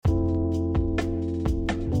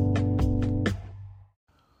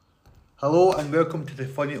Hello and welcome to the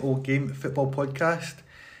Funny Old Game Football Podcast,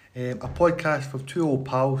 a podcast for two old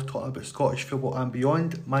pals talking about Scottish football and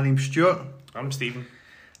beyond. My name's Stuart. I'm Stephen.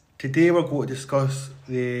 Today we're going to discuss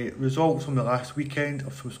the results from the last weekend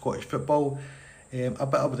of some Scottish football, a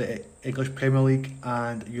bit of the English Premier League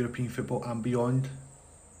and European football and beyond.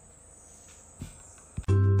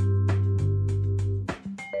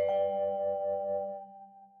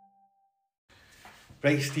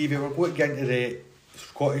 Right, Stevie, we're going to get into the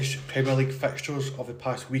Scottish Premier League fixtures of the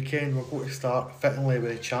past weekend. We're going to start fittingly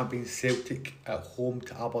with the champions Celtic at home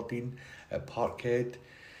to Aberdeen at Parkhead.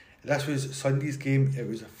 This was Sunday's game. It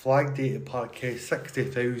was a flag day at Parkhead,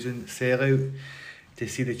 60,000 sellout to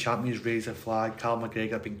see the champions raise a flag. Cal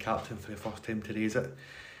McGregor being captain for the first time to raise it.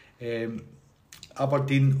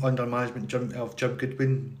 Aberdeen under management of Jim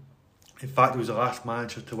Goodwin. In fact, he was the last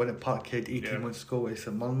manager to win at Parkhead 18 months ago as a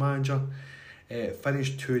St Mirren manager.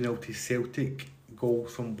 Finished 2-0 to Celtic.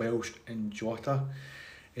 Goals from Welsh and Jota.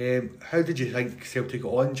 How did you think Celtic got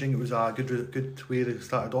on? Do you think it was a good way they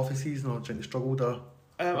started off the season, or do you think they struggled? I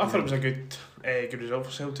thought it was a good result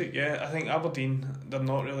for Celtic. Yeah, I think Aberdeen, they're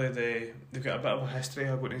not really they've got a bit of a history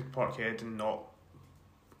of going to Parkhead and not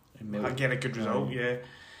getting a good result.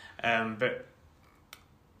 But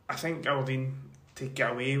I think Aberdeen to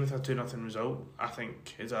get away with a 2-0 result, I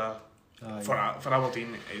think is a. For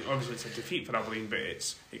Aberdeen, obviously it's a defeat for Aberdeen, but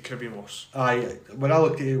it could have been worse. When I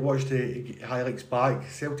watched the highlights back,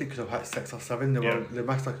 Celtic could have hit 6 or 7. They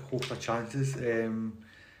missed a host of chances.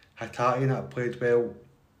 Hatate and that played well.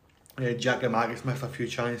 Jack Giammakis missed a few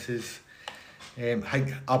chances. I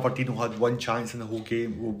think Aberdeen had one chance in the whole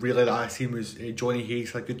game. Well, really that I seen was Johnny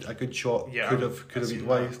Hayes, a good shot. Could have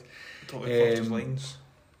equalised. Totally crossed his lines.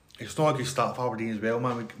 It's not a good start for Aberdeen as well,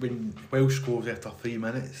 man. When Welsh scores after 3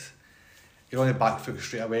 minutes, you're on the back foot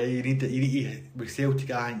straight away. You need to, with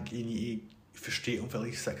Celtic, I think you need to frustrate them for at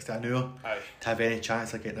least 60 an hour to have any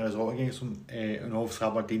chance of getting a result against them. And obviously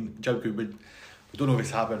Aberdeen, Jim Goodwin, we don't know if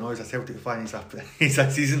he's happy or not. He's a Celtic fan, he's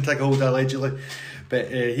a season ticket holder allegedly,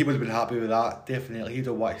 but he would have been happy with that, definitely. He'd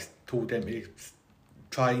have told them to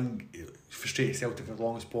try and frustrate Celtic as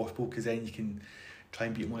long as possible, because then you can try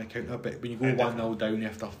and beat them on a counter. But when you go 1-0 down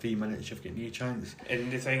after 3 minutes, you've got no chance.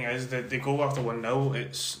 And the thing is, the goal after 1-0,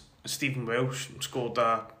 it's Stephen Welsh scored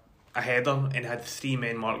a header and had 3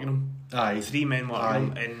 men marking him. 3 men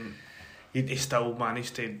marking him, and he still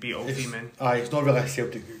managed to beat all 3 men. It's not really a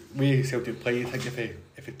Celtic way Celtic play. I think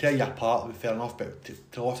if they tear you apart, it would be fair enough, but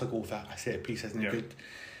to also go for a set piece isn't good.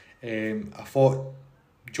 I thought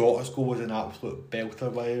Jota's goal was an absolute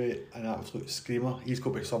belter, by the way, an absolute screamer. He's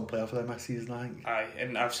got to be some player for them this season, I think.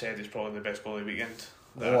 And I've said it's probably the best goal of the weekend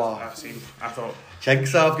that I've seen. I thought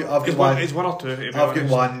Jinx, I've got one. It's one or two. I've got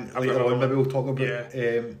one later on. Maybe we'll talk about.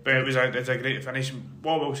 But it's a great finish.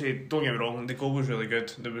 What I will say, don't get me wrong, the goal was really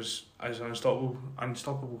good. There was an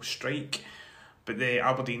unstoppable strike. But the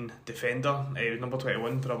Aberdeen defender, number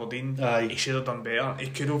 21 for Aberdeen, he should have done better. He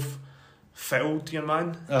could have fouled your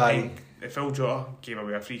man. Phil Jota gave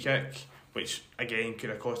away a free kick, which again could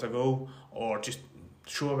have cost a goal, or just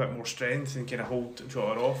show a bit more strength and kind of hold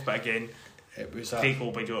Jota off. But again, it was a great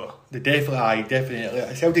goal by Jota.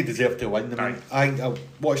 Definitely. Celtic deserved to win. I think I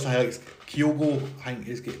watched the highlights. Kyogo, I think,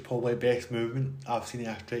 has got probably the best movement I've seen in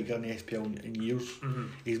a striker in the SPL in years.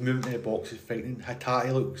 His movement in the box is frightening.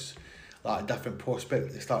 Hatate looks like a different prospect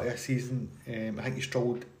at the start of this season. I think he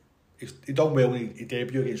struggled. He done well when he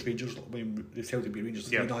debuted against Rangers, when the Celtic beat Rangers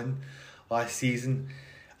 3-0 last season.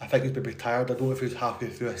 I think he's maybe tired. I don't know if he was halfway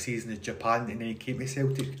through a season in Japan and then he came to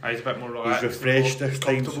Celtic. He's a bit more relaxed. He's refreshed this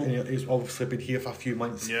time. He's obviously been here for a few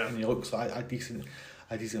months and he looks like a decent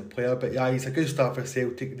player. But he's a good start for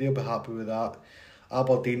Celtic. They'll be happy with that.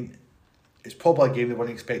 Aberdeen, it's probably a game they weren't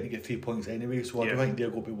expecting to get 3 points anyway, so I don't think they're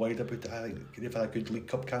going to be worried about it. I think they've had a good League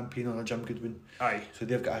Cup campaign under Jim Goodwin. So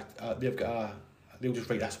they'll just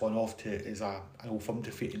write this one off as an old firm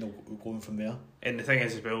defeat, and they'll go on from there. And the thing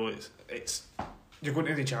is as well, it's you're going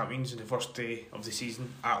to the champions on the first day of the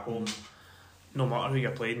season at home. No matter who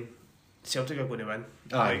you're playing, Celtic are going to win.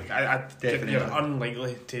 Definitely. You're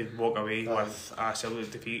unlikely to walk away with a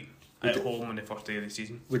Celtic defeat at home on the first day of the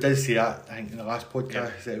season. We did say that, I think, in the last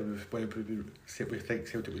podcast, that we think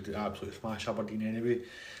Celtic would absolutely smash Aberdeen anyway.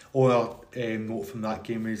 Other note from that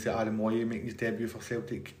game is that Adam Moye making his debut for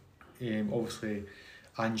Celtic. Obviously,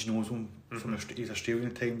 Ange knows him from his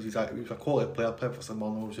Australian times. He was a quality player for St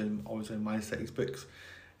Mirren, obviously in Man City's books.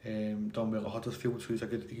 Done well at Huddersfield, so he's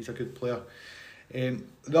a good player. The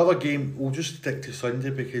other game, we'll just stick to Sunday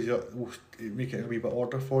because we'll make it in a wee bit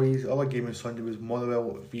order for you. The other game on Sunday was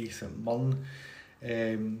Motherwell v St Mirren.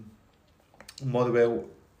 Motherwell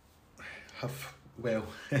have well,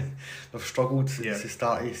 they've struggled since the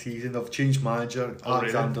start of the season. They've changed manager.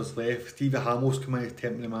 Alexander's left. Stevie Hamill's come in as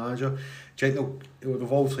temporary manager. They've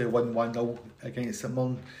obviously won 1-0 against St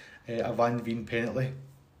Mirren, a Van Veen penalty.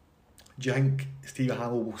 Do you think Stevie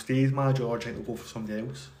Hamill will stay as manager, or do you think they'll go for somebody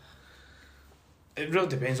else? It really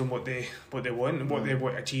depends on what they want and what they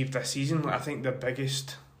want to achieve this season. I think their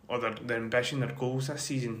biggest, or their ambition, their goals this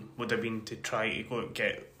season would have been to try to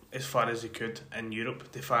get as far as they could in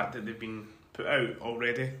Europe. The fact that they've been put out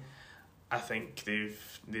already, I think they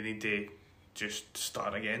need to just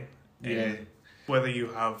start again. Yeah. Whether you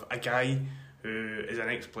have a guy who is an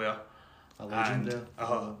ex-player, a legend there,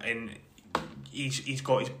 and he's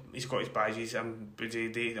got his badges. Was he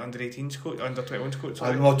the under 18s coach, under 21s coach?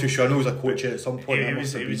 Sorry. I'm not too sure. I know he was a coach at some point. He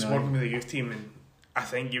was working with the youth team, and I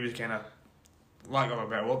think he was kind of, lack of a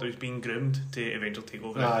better word, he was being groomed to eventually take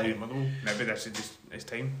over at Motherwell. Maybe this is just his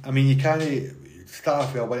time. I mean, you can't start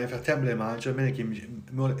off with a win. If you're a temporary manager,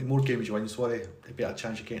 more games you win, the better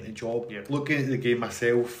chance you get in the job. Yep. Looking at the game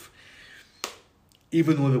myself,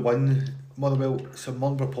 even though they won, Motherwell, St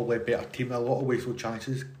Mirren were probably a better team in a lot of wasted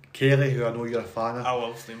chances. Kelly, who I know you're a fan of, I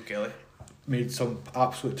love Liam Kelly, made some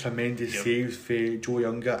absolute tremendous saves for Joe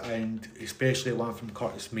Younger, and especially one from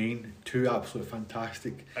Curtis Main. Two absolute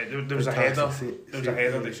fantastic. There was a header. There was a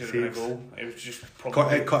header that should have been a goal. It was just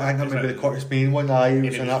probably. I think maybe the Curtis Main one. It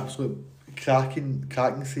was an absolute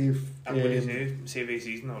cracking save. And what did you say? Save of the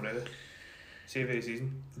season already. Save of the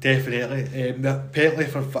season. Definitely. Apparently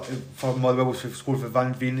for Motherwell to score for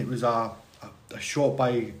Van Veen, it was a shot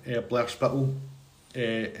by Blair Spittle,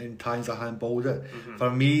 and Tanza handballed it. Mm-hmm. For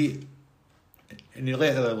me, in the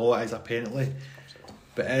letter of the law, it is a penalty,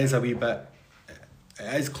 but it is a wee bit.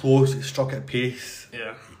 It is close. It's struck at pace.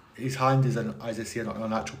 Yeah. His hand is in, as I say, in a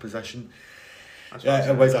natural position.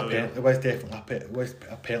 It was a penalty. It was definitely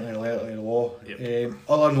a penalty in the letter of the law. Yep.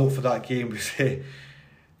 Other note for that game was, do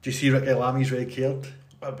you see Ricky Lammy's red card?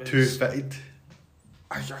 Too fitted.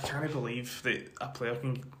 I can't believe that a player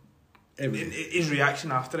can. His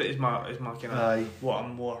reaction after it is my kind of what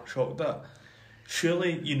I'm more shocked at.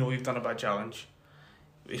 Surely you've done a bad challenge,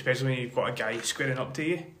 especially when you've got a guy squaring up to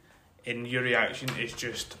you, and your reaction is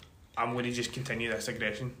just, I'm going to just continue this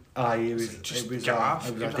aggression. It was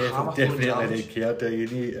definitely a red card. You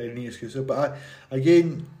need excuse it. But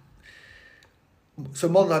again,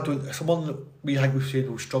 someone we think we've said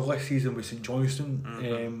will struggle this season with St Johnstone.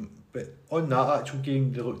 Mm-hmm. But on that actual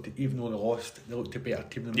game, they looked, even though they lost, they looked a better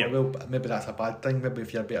team than Motherwell. But maybe that's a bad thing. Maybe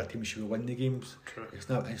if you're a better team, you should win the games. True. It's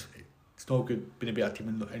not good being a better team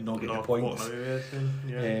and not getting the points.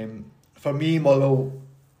 For me, Motherwell,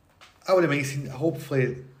 I would have seen.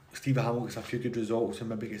 Hopefully, Stevie Hamill gets a few good results and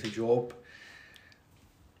maybe gets a job.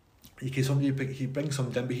 He brings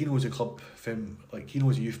something in, but he knows the club from, he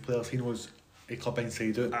knows the youth players, he knows the club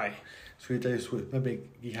inside out. Aye. So he does. So maybe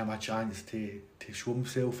give him a chance to show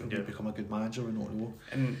himself and become a good manager. We don't know.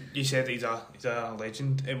 And you said he's a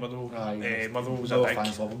legend in Motherwell. Motherwell's a big.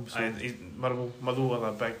 Fans love him. So. Motherwell are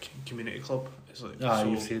a big community club. It's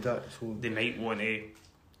you said that. So they might want to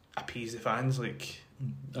appease the fans.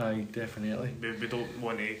 Definitely. We don't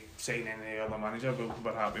want to sign any other manager, but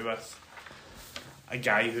we're happy with a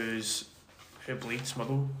guy who bleeds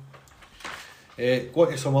Motherwell. Go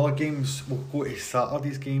to some other games. We'll go to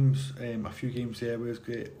Saturday's games. A few games there was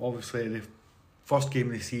great. Obviously, the first game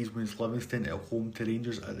of the season was Livingston at home to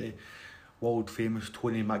Rangers at the world famous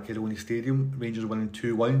Tony Macaroni Stadium. Rangers winning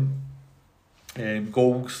 2-1.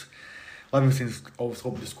 Goals. Livingston's obviously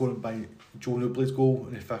opened the scoring by Joe Newbley's goal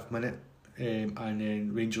in the 5th minute, and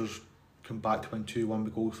then Rangers come back to win 2-1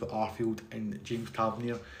 with goals for Arfield and James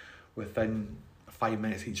Tavernier within 5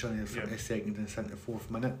 minutes each in the 2nd and 4th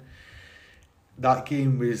minute. That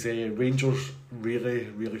game was Rangers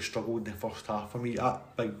really struggled in the first half for me.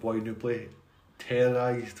 That big boy Newbley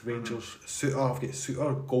terrorised Rangers. Suter,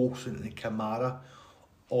 Golson and Kamara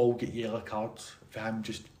all get yellow cards for him.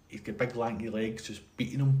 He's got big lanky legs, just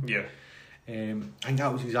beating them. Yeah. I think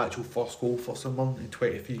that was his actual first goal for someone in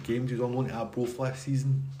 23 games. He was on loan to Arbroath last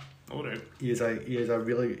season. Oh right. He is a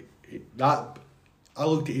really that. I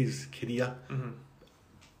looked at his career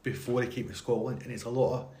before he came to Scotland, and it's a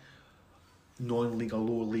lot of non-league or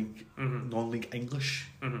lower league, non-league English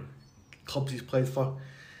clubs he's played for.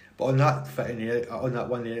 But on that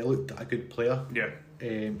one there, he looked a good player. Yeah.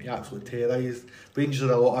 He absolutely terrorised. Rangers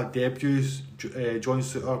had a lot of debuts. John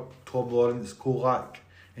Suter, Tom Lawrence, Kolak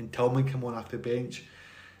and Tillman came on after the bench.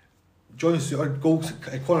 John Suter,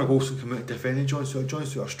 Connor Golson came out defending John Suter. John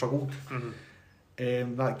Suter struggled.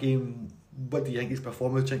 That game, what do you think his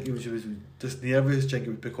performance? Do you think he was just nervous? Do you think it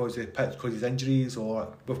was because of the pitch, because of his injuries, or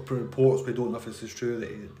with reports we don't know if this is true that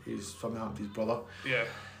he's something happened to his brother? Yeah.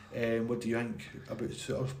 What do you think about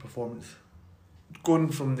Souttar's performance? Going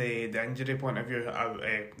from the injury point of view,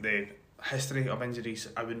 the history of injuries,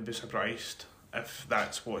 I wouldn't be surprised if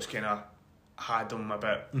that's what's kind of had him a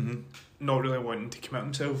bit not really wanting to commit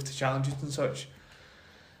himself to challenges and such.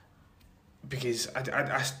 Because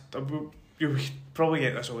you probably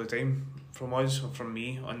get this all the time from us or from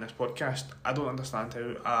me on this podcast. I don't understand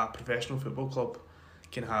how a professional football club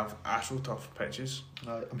can have AstroTurf pitches.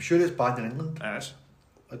 I'm sure it's banned in England. It is.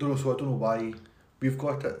 I don't know why we've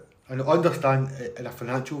got it. And I understand in a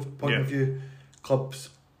financial point of view, clubs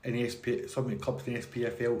in the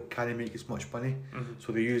SPFL can't make as much money,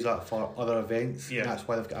 so they use that for other events. And that's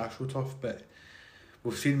why they've got AstroTurf. But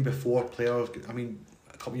we've seen before players. I mean,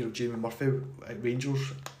 a couple of years ago, Jamie Murphy at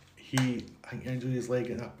Rangers, I think injured his leg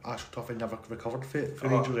and AstroTurf and never recovered for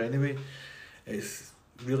Rangers anyway. It's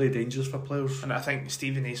really dangerous for players. And I think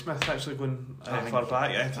Stephen A. Smith actually going far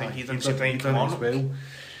back. I think he done some time as well.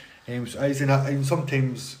 And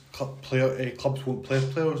sometimes clubs won't play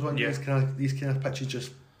players on these kind of pitches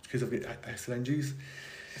just because of the injuries.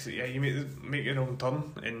 So you make your own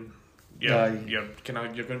turn, and you're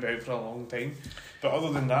going to be out for a long time. But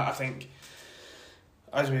other than that, I think,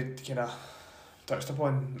 as we kind of touched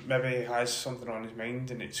upon, maybe he has something on his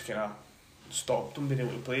mind, and it's kind of stopped him being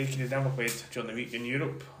able to play. He never played during the week in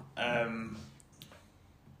Europe,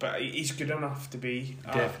 but he's good enough to be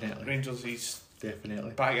definitely Rangers. He's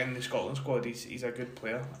definitely back in the Scotland squad. He's a good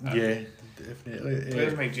player. Definitely.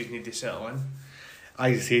 Players might just need to settle in.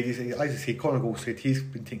 As I say, Conor Gold said he's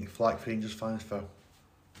been taking flack for Rangers fans for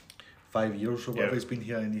 5 years or whatever. He's been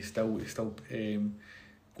here and he still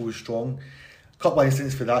goes strong. A couple of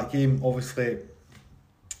instances for that game, obviously,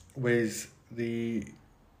 was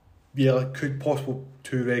could possible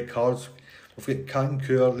 2 red cards. We've got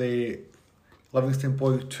Kankur, the Livingston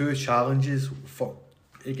boy, 2 challenges for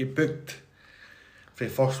he get booked for the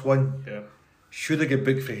first one. Should have get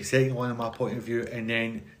booked for the second one in my point of view. And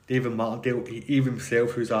then David Martindale, he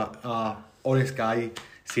himself, who's a honest guy,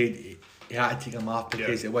 said he had to take him off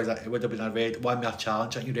because it would have been a red. 1 more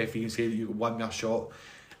challenge, and your referee said you got 1 more shot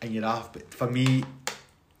and you're off. But for me,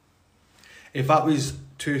 if that was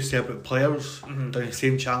 2 separate players doing the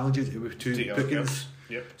same challenges, it was 2 bookings.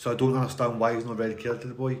 So I don't understand why he's not red card to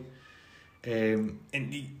the boy. And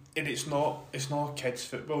it's not kids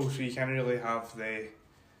football, so you can't really have the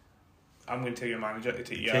I'm going to tell your manager to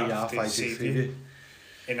take you off to save you.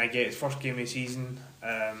 And I get his first game of the season.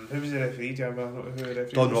 Who was the referee? Do you remember who the referee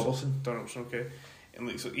was? Don Robertson, okay. And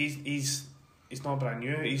like, so he's not brand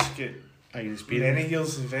new. He's got experience. Many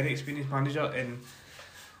years, he's a very experienced manager, and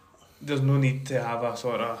there's no need to have a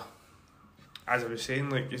sort of, as I was saying,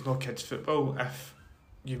 like, it's not kids football. If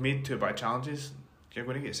you've made 2 bad challenges, you're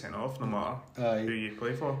going to get sent off no matter who you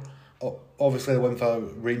play for. Obviously, the one for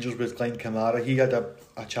Rangers was Glenn Kamara. He had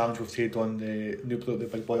a challenge with Ted on the new bloke, the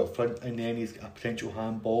big boy up front, and then he's got a potential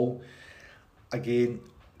handball. Again,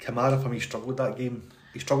 Kamara for me struggled that game.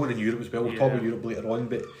 He struggled in Europe as well. We'll talk about Europe later on,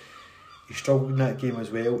 but he struggled in that game as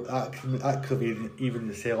well. That could have been even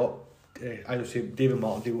the sell-up. I would say David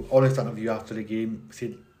Martindale, honest interview after the game,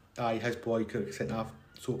 said his boy could have sent off,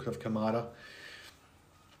 so could have Kamara.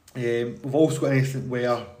 We've also got an incident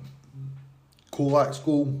where Kolak's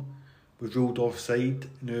goal was ruled offside.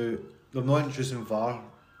 Now, they're not introducing VAR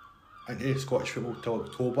into Scottish football till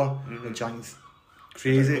October, which I think's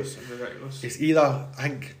crazy. Ridiculous. It's either, I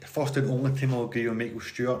think, first and only time I'll agree with Michael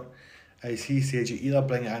Stewart, as he said, you either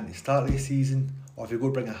bring it in at the start of the season, or if you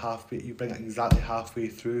go bring it halfway, you bring it exactly halfway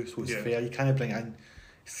through, so it's fair. You can't bring it in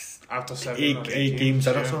after 7 8 or 8 games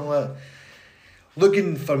in or something like that.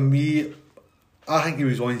 Looking for me, I think he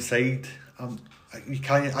was onside.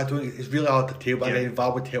 It's really hard to tell, but then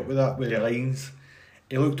VAR would help with that, with the lines.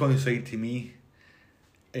 He looked onside to me.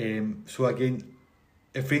 So again,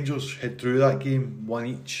 if Rangers had drew that game 1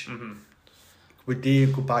 each, would they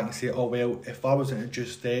go back and say, oh well, if I was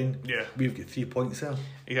introduced then, we've got 3 points there?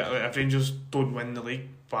 Exactly. If Rangers don't win the league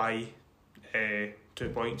by 2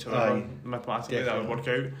 points, or mathematically that would work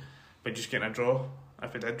out. But just getting a draw,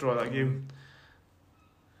 if it did draw that game,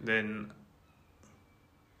 then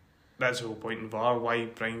that's the whole point in VAR. Why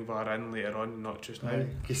bring VAR in later on, not just now?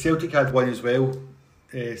 Celtic had one as well.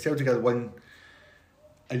 Celtic had one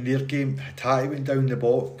in their game. Hattati went down the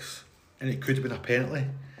box and it could have been a penalty.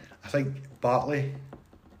 I think Bartley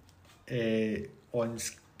on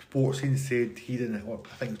Sportscene said he didn't, or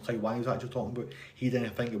I think it was Clyde Wang was actually talking about, he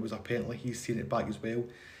didn't think it was a penalty. He's seen it back as well.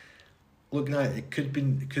 Looking at it, it could have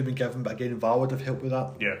been given, but again, VAR would have helped with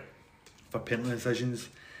that. For penalty decisions.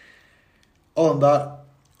 Other than that,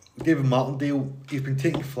 David Martindale, he's been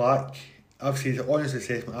taking flack. I've said his honest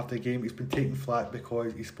assessment after the game, he's been taking flack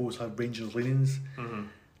because he's supposed to have Rangers leanings.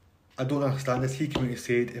 I don't understand this. He came out and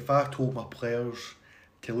said, if I told my players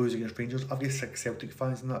to lose against Rangers, I've got 6 Celtic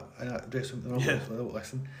fans in that dressing room. They don't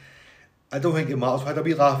listen. I don't think it matters. I had a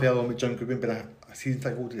wee laugh earlier on with John Goodwin, but a season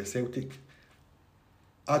ticket to the Celtic.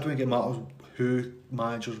 I don't think it matters who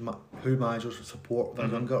managers support their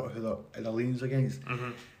younger or who they're leans against.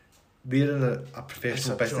 Mm-hmm. They're in a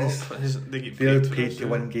professional business. They're paid to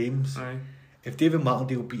win games. Aye. If David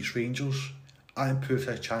Martindale beats Rangers, that improves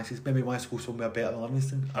his chances. Maybe he wants to go somewhere better than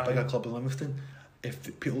Livingston, a bigger club than Livingston.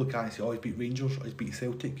 If people look at it and say, oh, he's beat Rangers or he's beat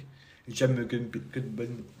Celtic, Jim Mugan could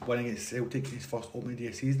win against Celtic in his first opening day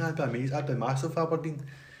of the season, I'd be amazed. I'd be massive for Aberdeen.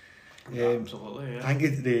 Absolutely, yeah. I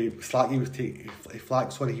think the slack he was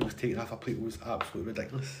taking off a plate was absolutely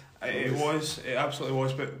ridiculous. It absolutely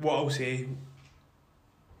was. But what I'll say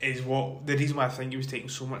is the reason why I think he was taking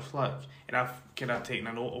so much flack, and I've kind of taken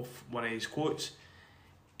a note of one of his quotes.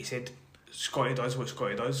 He said, "Scotty does what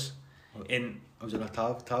Scotty does," and I was in a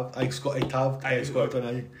Tav. Scotty Tav. Scotty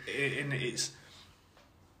done. And it's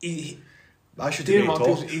he. I should David do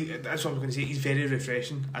Martindale. That's what I was going to say. He's very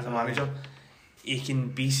refreshing as a manager. He can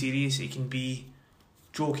be serious. He can be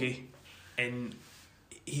jokey, and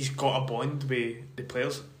he's got a bond with the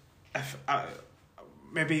players. If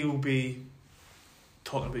maybe he'll be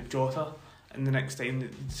talking about Jota, and the next time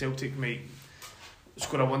that Celtic might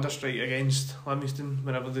score a wonder strike against Livingston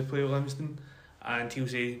whenever they play with Livingston, and he'll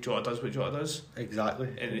say Jota does what Jota does. Exactly.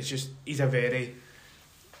 And it's just, he's a very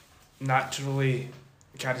naturally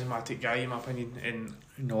charismatic guy in my opinion, and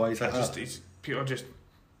no, he's people are just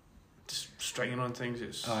striking on things.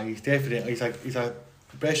 He's definitely he's a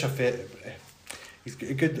breath of fresh. He's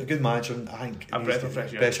a good manager, and I think a breath of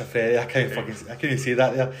fresh air. Breath of fresh. I can't even say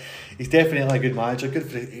that there. He's definitely a good manager. Good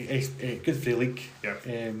for the league.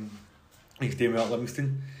 Yeah. He's doing well at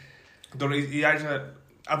Livingston. He actually,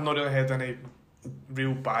 I've not really heard any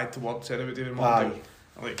real bad words said about David Martindale.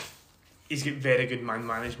 Like, he's got very good man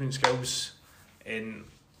management skills, and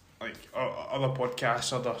like other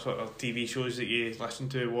podcasts, other sort of TV shows that you listen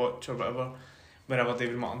to, watch or whatever, whenever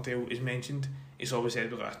David Martindale is mentioned, it's always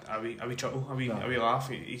said with a wee chuckle, a wee laugh.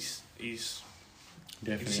 He seems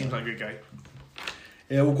like a good guy.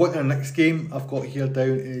 We'll go on to the next game I've got here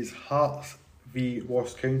down is Hearts v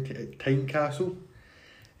Ross County at Tynecastle.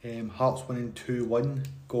 Hearts winning 2-1,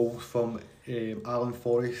 goals from Alan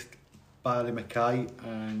Forrest, Barry Mackay,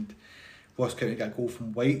 and Ross County got a goal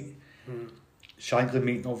from White. Shankland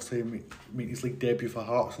making his league debut for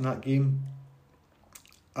Hearts in that game.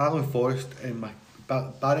 Alan Forrest and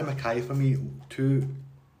Barry Mackay, for me, 2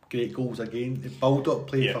 great goals again. The build-up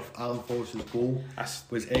play for Alan Forrest's goal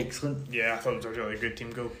was excellent. Yeah, I thought it was a really good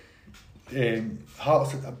team goal.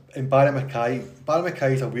 Hearts and Barry Mackay. Barry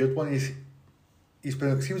Mackay is a weird one. He's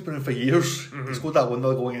been in for years. He scored that one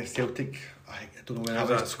goal against Celtic. I don't know when that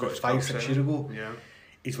was. 5-6 years ago. Yeah.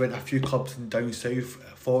 He's went a few clubs in down south,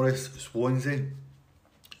 Forest, Swansea.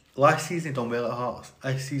 Last season he done well at Hearts.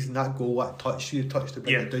 This season that goal, that touch to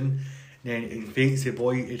bring it down, and then he feints the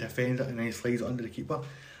boy, he defends it, and then he slides it under the keeper.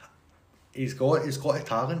 He's got a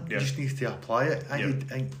talent. He just needs to apply it.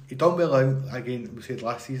 He done well again. We said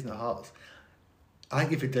last season at Hearts. I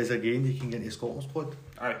think if he does again, he can get into Scotland's squad.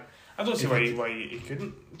 I don't see why he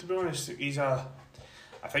couldn't. To be honest,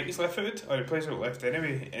 I think he's left-footed, or he plays out left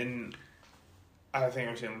anyway. And I think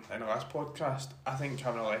I was saying in the last podcast, I think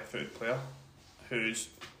having a left-footed player who's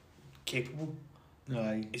capable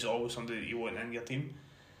is always somebody that you want in your team.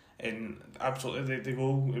 And absolutely, the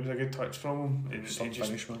goal, it was a good touch from him. And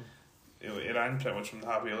he ran pretty much from the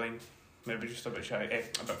halfway line, maybe just a bit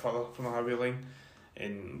further from the halfway line,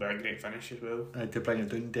 and with a great finish as well. To bring it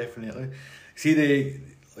down, definitely. See,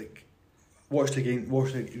 watching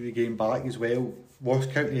the game back as well. Ross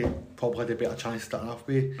County probably had a better chance starting off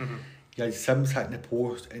with. You had Sims hitting the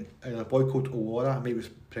post, and a boy called Owora, I may be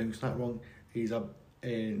pronouncing that wrong. He's a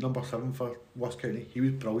number 7 for Ross County. He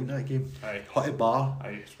was brilliant in that game. Hit a bar.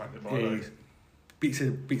 Smacked the bar. Beats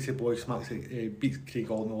the boy, smacks it, beats Craig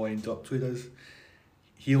Gordon all end up. So he does.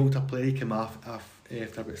 He looked a player. He came off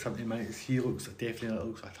after about 70 minutes. He definitely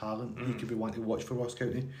looks a talent. He could be one to watch for Ross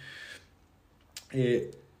County.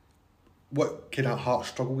 What kind of Heart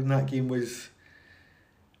struggled in that game is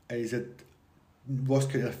that Ross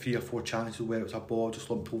County had 3 or 4 chances where it was a ball just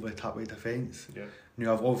lumped over the top of the defence. Yeah.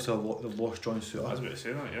 Now, they've lost John Suter. I was about to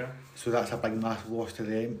say that, yeah. So that's a big, massive loss to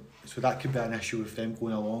them. So that could be an issue with them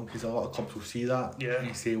going along, because a lot of clubs will see that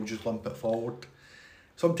and say, we'll just lump it forward.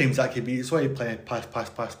 Sometimes that could be, it's why you play pass,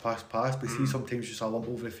 but see, sometimes just a lump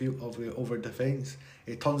over the field, over defence.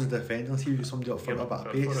 It turns the defender and see somebody up front a bit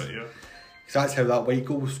of pace. Because that's how that White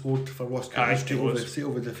goal was scored for Ross County, straight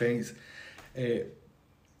over defence.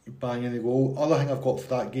 Bang in the goal. Other thing I've got for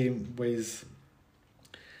that game was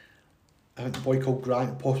I think the boy called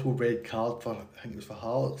Grant, possible red card for, I think it was for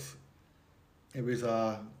Hearts. It was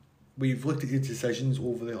we've looked at the decisions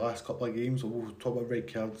over the last couple of games, we'll talk about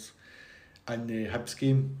red cards in the Hibs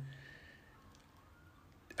game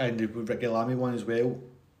and the Ricky Lamy one as well.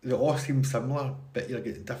 They all seem similar, but you're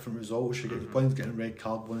getting different results. You get one's getting a red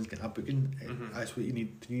card, one's getting a booking. That's what you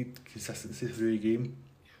need. You need consistency through the game.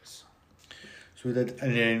 Yes. So we did,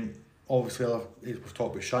 and then obviously we've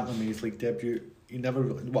talked about Shannon May's league debut. He never,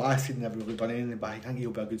 what I said, never really done anything, but I think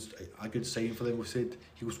he'll be a good sign for them. We said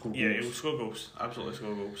he'll score goals. Yeah, he'll score goals. Absolutely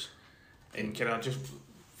score goals. And can I just,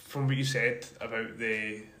 from what you said about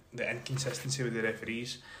the inconsistency with the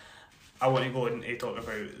referees, I want to go in to talk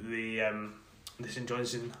about the St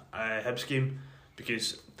Johnstone Hibs game,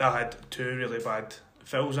 because that had two really bad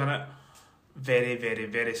fouls in it. Very, very,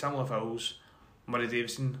 very similar fouls. Murray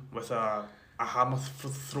Davison with a hammer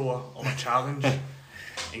thrower on a challenge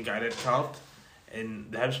and got a red card.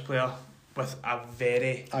 And the Hibs player with a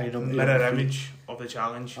very mirror image of the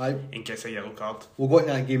challenge and gets a yellow card. We'll go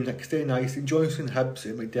into that game next day. St Johnstone Hibs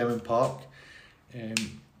at McDermott Park.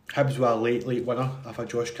 Hibs were a late winner off a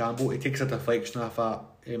Josh Campbell. He takes a deflection off a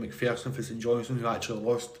McPherson for St Johnstone, who actually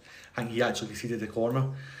lost. I think he actually conceded the corner.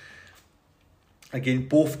 Again,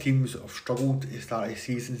 both teams have struggled at the start of the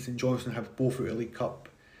season. St Johnstone have both out of the League Cup.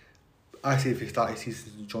 I say if they start the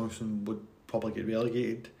season, St Johnstone would probably get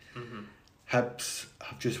relegated. Hibs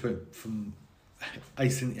have just went from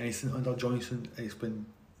icing to icing under Johnstone.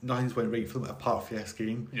 Nothing's went right for them apart from this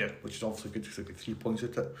game, which is obviously good because they got 3 points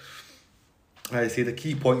out it. I say the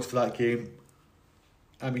key points for that game,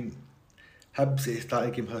 I mean, Hibs at the start of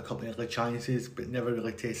the game had a couple of early chances, but never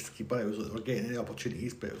really tested the keeper. It was like they were getting any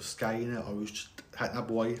opportunities, but it was skying it, or it was just hitting a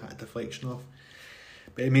boy, had a deflection off.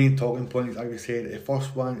 But the main talking point, like I said, the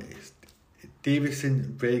first one is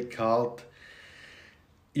Davison, red card.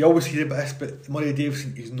 You always hear about this, but Murray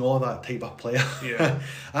Davison is not that type of player. Yeah.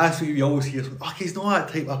 That's what you always hear. He's not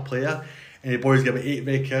that type of player. And the boys give it 8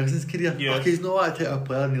 red cards in his career. Yeah. He's not that type of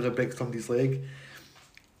player, nearly breaks somebody's leg.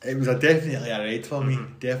 It was definitely a red for me.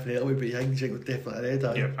 Definitely, but I think it was definitely a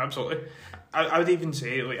red. Yeah, absolutely. I would even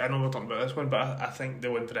say, like, I know we're talking about this one, but I think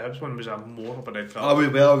the one for the Hibs one was more of a red card. We'll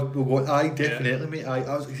go. Definitely, mate.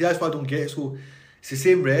 That's what I don't get. So it's the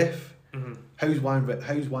same ref. How's one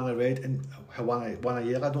a red and one a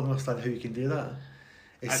yellow? I don't understand how you can do that.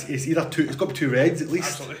 It's either two. It's got to be 2 reds at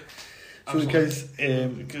least. Absolutely. So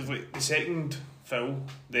because like the second foul,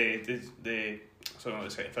 the sorry, not the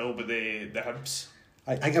second foul, but the Hibs.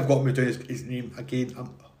 I think I've got him down his name again.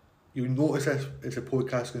 You'll notice this as the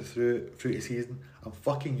podcast going through the season. I'm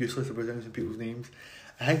fucking useless at pronouncing people's names.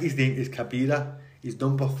 I think his name is Kabira. He's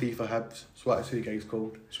number 3 for Hibs, so that's who the guy's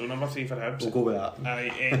called. So number 3 for Hibs. We'll go with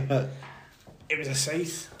that. It was a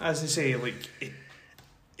scythe, as they say. Like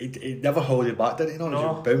it never held it back, did it? No, it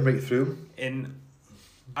just bound right through him. And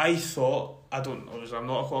I thought, I'm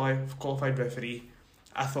not a qualified referee.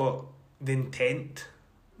 I thought the intent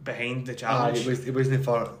behind the challenge. It wasn't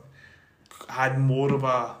for. Had more of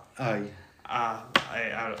a. Aye.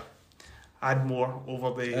 Had more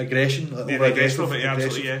over the aggression. The aggression of it,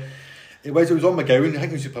 absolutely, yeah. It was on McGowan. I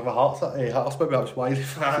think it was for Hearts, maybe that's why he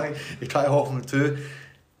tried to hop from the 2.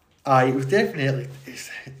 It was definitely. It's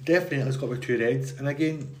got to be 2 reds. And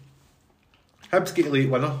again, Hibs get a late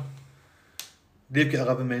winner. They've got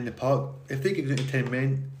 11 men in the park. If they get down to 10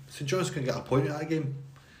 men, St John's can get a point at that game.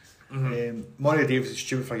 Murray Davis is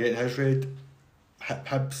stupid for getting his red.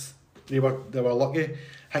 Hibs, they were lucky.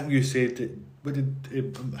 I think you said that. What did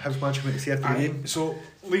Hibs management say after the game? So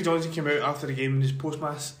Lee Johnson came out after the game in his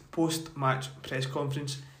post-match press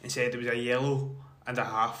conference and said it was a yellow and a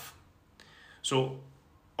half. So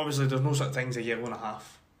obviously there's no such thing as a yellow and a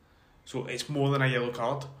half. So it's more than a yellow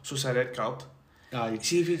card. So it's a red card. Aye.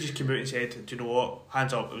 See if he just came out and said, do you know what,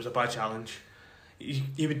 hands up, it was a bad challenge.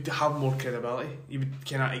 You would have more credibility. You would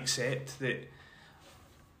kind of accept that.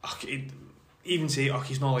 Even say,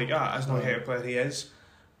 he's not like that. That's not the type of player he is.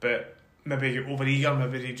 But maybe over eager.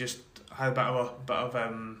 Maybe he just had a bit of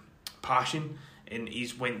passion, and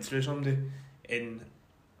he's went through something. And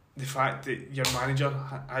the fact that your manager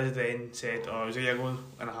has then said, "Oh, it was a yellow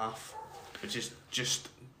and a half," which is just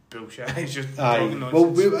bullshit. It's just talking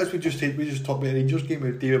nonsense. Well, as we just talked about the Rangers game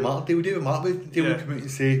with David Martin. David Martin would come out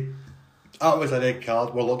and say, "That was a red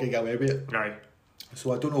card. We're lucky to get away with it." Right.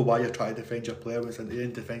 So I don't know why you're trying to defend your player when it's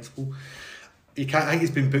indefensible. He can't. I think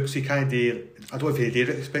he's been booked, so he can't do. I don't know if he did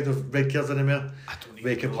expect of red cards anymore. I don't even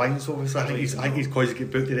with compliance officer. I think he's caused to get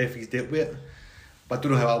booked. The referee's dealt with it, but I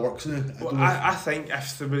don't know how that works now. I think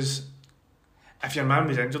if your man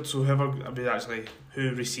was injured, so whoever was actually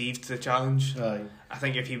who received the challenge, I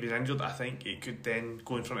think if he was injured, I think it could then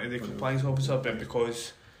go in front of the compliance officer. But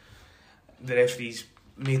because the referee's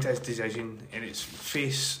made his decision and it's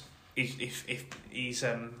face, if he's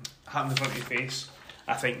hand in front of your face,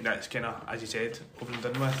 I think that's kind of, as you said, over and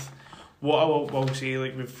done with. What I will say,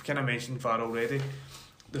 like we've kind of mentioned VAR already,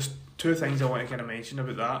 there's two things I want to kind of mention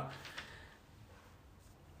about that.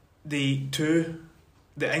 The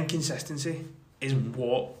inconsistency is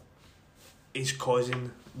what is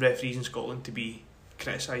causing referees in Scotland to be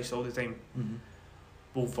criticised all the time.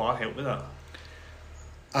 Will VAR help with that?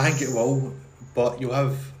 I think it will, but you'll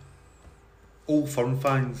have Old Firm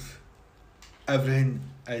fans, everything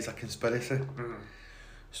is a conspiracy.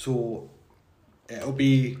 So it'll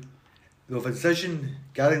be, they'll have a decision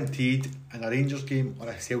guaranteed in a Rangers game or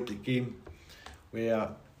a Celtic game where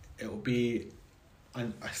it'll be a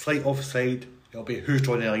slight offside, it'll be who's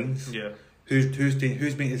drawing the lines, who's making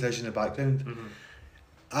the decision in the background.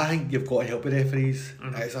 I think you've got to help the referees.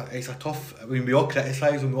 It's a tough, I mean, we all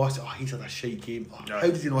criticise when we all say, oh, he's had a shite game, how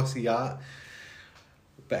did he not see that?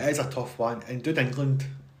 But it is a tough one. And doing England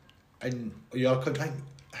in your country,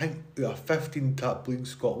 I think out of 15 top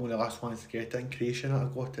leagues, Scotland were the last ones to get it, and Croatia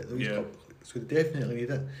have got it. So they definitely need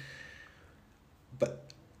it. But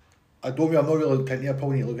I'm not really looked into it. I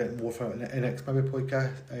probably need to look at it more for the next maybe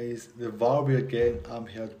podcast. Is the VAR we're getting, I'm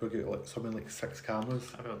heard we've got like something like 6 cameras.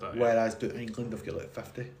 I've heard that, whereas down in England they've got like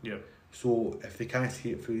 50. Yeah. So if they can't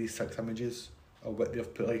see it through these 6 images or what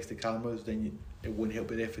they've put like the cameras, then it won't help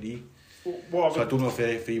the referee. So I don't know if the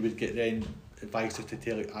referee would get then advice to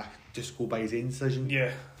tell like, just go by his own decision.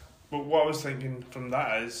 Yeah. But what I was thinking from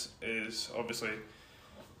that is obviously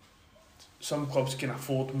some clubs can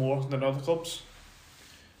afford more than other clubs.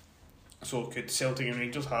 So could Celtic and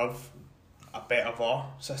Rangers have a better VAR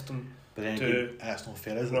system? But then again, that's not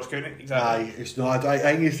fair, is it? Ross County, exactly. Aye, it's not.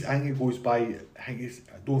 I think it goes by. I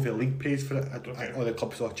don't know if the league pays for it, or the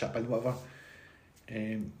clubs all chip in, whatever.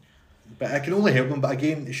 But I can only help them. But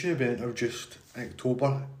again, it should have been introduced in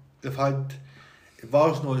October. They've had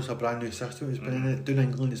VAR's not just a brand new system. It's been in down in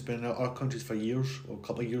England. It's been in our countries for years, or a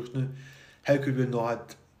couple of years now. How could we not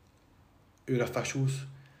had our officials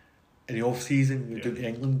in the off season go down to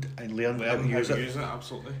England and learn how to use it?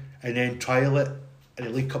 Absolutely. And then trial it in the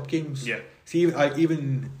League Cup games. Yeah. See,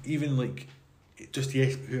 even like just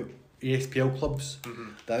the ESPL clubs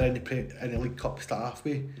that are in the League Cup start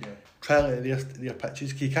halfway. Trial it at their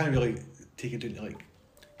pitches. You can't really take it down to like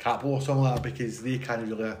Capel or something like that because they can't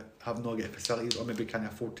really have not get facilities or maybe can't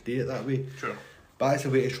afford to do it that way. Sure. But it's a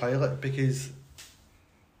way to trial it because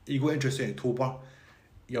you go into in October,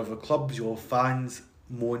 you have the clubs, you have fans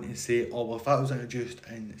moan and say, oh well, if that was introduced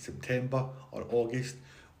in September or August,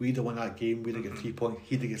 we'd have won that game, we'd have got 3 points,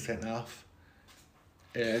 he'd have got sent off.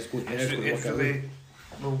 It's going to work out.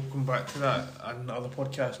 We'll come back to that on another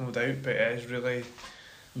podcast, no doubt, but it is really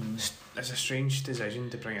it's a strange decision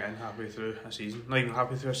to bring it in halfway through a season. Not even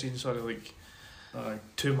halfway through a season, sorry, like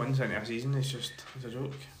 2 months into a season. It's a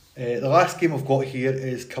joke. The last game I've got here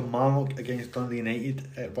is Kilmarnock against Dundee United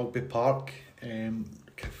at Rugby Park.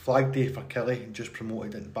 Flag day for Kelly, just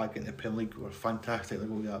promoted it back into the Premier League. Were fantastic. They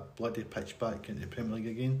got that bloody pitch back into the Premier League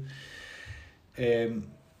again.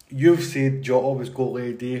 You've said Jota was goal of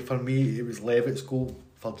the day. For me, it was Levitt's goal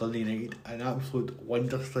for Dundee United. An absolute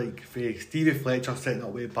wonder strike for Stevie Fletcher setting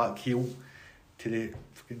up with a back heel to the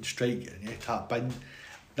fucking strike and the tap in.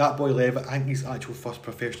 That boy Levitt, I think his actual first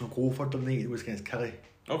professional goal for Dundee United was against Kelly.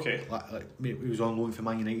 Okay. He was on loan for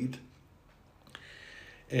Man United.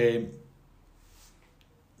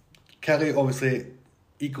 Kelly obviously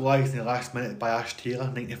equalised in the last minute by Ash Taylor,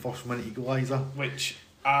 91st minute equaliser. Which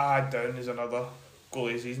I had down as another goal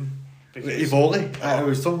of the season. A volley. It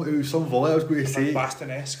was some volley I was going to say.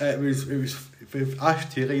 Baston-esque. It was with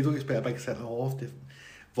Ash Taylor, you don't expect a big centre half to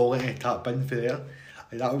volley and tap in for there.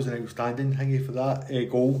 That was an outstanding thingy for that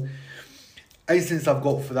goal. Instance I've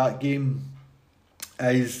got for that game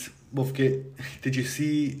is we've got, did you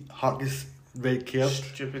see Harkis red card?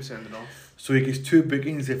 Stupid sending off. So he gets 2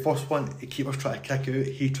 bookings. The first one, the keeper's trying to kick out.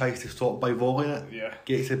 He tries to stop by volleying it. Yeah.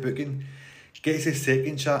 Gets a booking. Gets his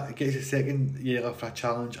second yellow for a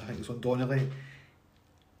challenge. I think it's on Donnelly.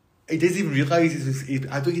 He doesn't even realise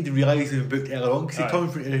I don't even realise he's been booked earlier on because he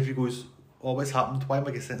comes from the referee and goes, oh, what's happened? Why am I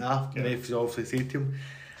getting sent off? And the referee obviously said to him,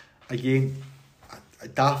 again, a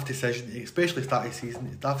daft decision, especially start of the season,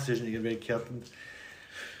 a daft decision to get red card.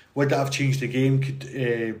 Would that have changed the game? Could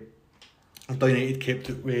Dundee United kept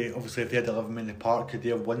it with, obviously if they had 11 men in the park, could they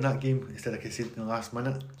have won that game instead of conceding in the last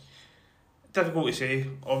minute? Difficult to say,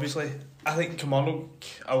 obviously. I think Kilmarnock,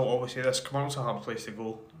 I will always say this, Kilmarnock's a hard place to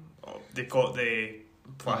go. They've got the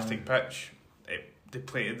plastic pitch, they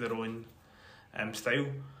play to their own style.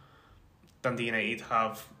 Dundee United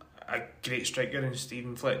have a great striker in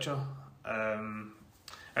Stephen Fletcher.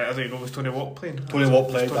 I think it was Tony Watt playing. Tony Watt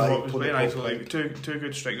played. Tony Watt was Tony playing. Watt So like two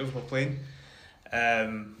good strikers were playing.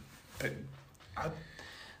 But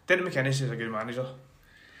Denny McInnes is a good manager.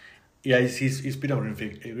 Yeah, he's been around for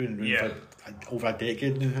over a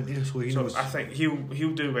decade now, hasn't he? So he knows. I think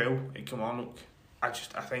he'll do well at Kilmarnock. I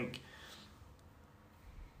think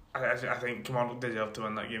Kilmarnock deserve to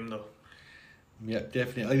win that game though. Yeah,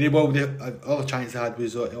 definitely. The other chance they had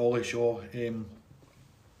was Ollie Shaw hit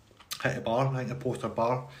a bar, I think a poster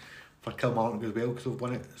bar for Kilmarnock as well, because they've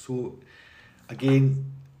won it. So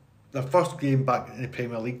again, their first game back in the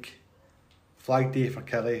Premier League, flag day for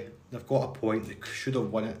Kelly. They've got a point. They should have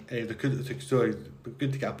won it. They could. Sorry,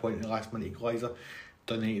 good to get a point in the last minute equaliser.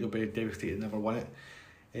 Don't think they'll be devastated. Never won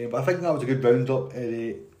it. But I think that was a good round up of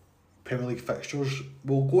the Premier League fixtures.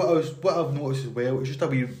 We'll go. What I've noticed as well. It's just a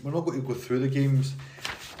wee. We're not going to go through the games,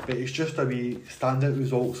 but it's just a wee standout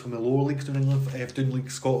results from the lower leagues in England. Down League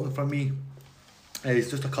Scotland for me.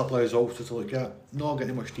 It's just a couple of results just to look at. Not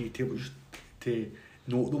getting much detail, but just to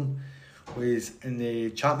note them. Was in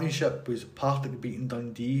the Championship was Partick beating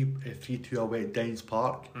Dundee 3-2 away at Dens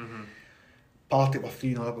Park. Partick were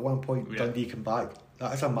 3-0 at one point. Yeah. Dundee came back.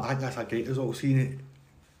 I think that's a great result. Seeing it,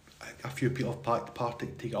 a few people have backed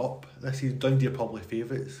Partick take it up this season. Dundee are probably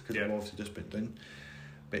favourites because they've obviously just been down.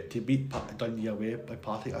 But to beat Dundee away by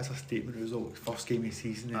Partick, that's a statement result. First game of the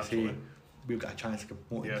season, and say we've got a chance to get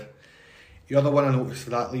promoted. Yeah. The other one I noticed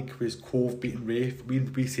for that league was Cove beating Raith.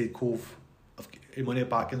 We said Cove money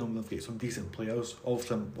back in them. They've got some decent players.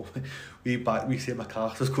 Obviously, we say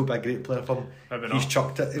McAllister's could be a great player for him. He's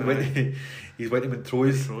chucked it. He's went him in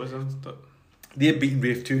throws. They're beating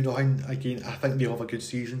Raith 2-0 again. I think they'll have a good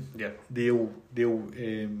season. Yeah, they've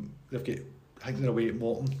got. I think they're away at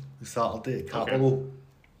Morton on Saturday at Capello.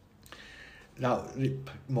 That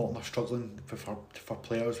Morton are struggling for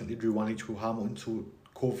players. I think they drew 1-1 with Hamilton, so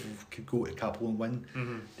Cove could go to Capello and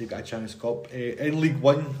win. They've got a chance to go up. In League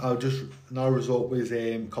One, another result was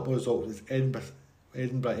a couple of results was Edinburgh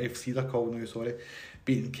FC they're called now, sorry,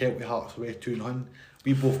 beating Kelty Hearts away 2-0.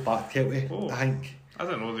 We both backed Kelty, I think. I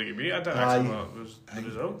didn't know they could beat. I didn't actually know that was the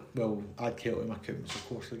result. Well, I had Kelty in my account, so of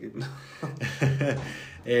course they could beat.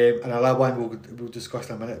 And another one we'll discuss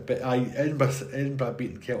in a minute. But Edinburgh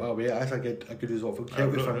beating Kelty away, that's a good result for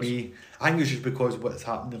Kelty for me. I think it's just because of what's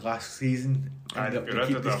happened the last season.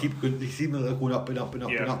 They keep going. They seem like they're going up and up and up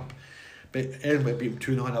and up. But Edinburgh beat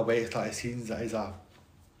them 2-0 away at the season. That is a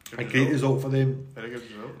great result for them. Very good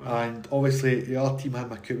result. And obviously the other team had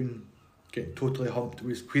McCowan getting totally humped. It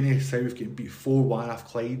was Queen of South getting beat 4-1 off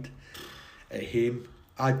Clyde at home.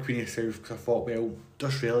 I had Queen of South because I thought, well,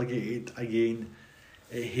 just relegated again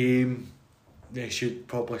at home. They should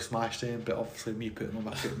probably smash them, but obviously me putting on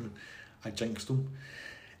McCowan, I jinxed them.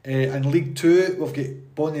 In League 2, we've got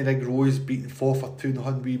Bonnyrigg Rose beating Forfar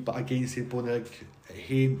 2-0, but again, say Bonnyrigg at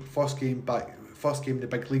home. First game in the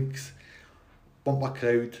big leagues. Bumper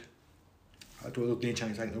crowd. I don't know, no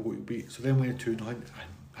chance I think they're going to beat. So then winning 2-0,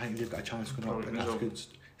 I think they've got a chance going up, and that's a good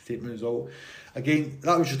statement result. Again,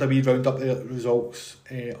 that was just a wee round up the results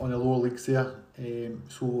on the lower leagues there.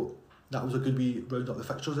 So that was a good wee round up the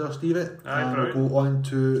fixtures there, Steve. And we'll go on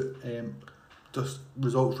to just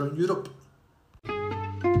results around Europe.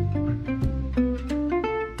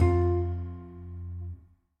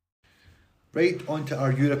 Right, on to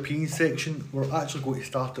our European section. We're actually going to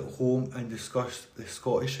start at home and discuss the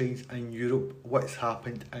Scottish sides in Europe, what's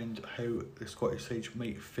happened and how the Scottish sides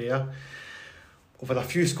might fare. We've had a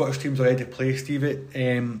few Scottish teams already play, Stevie.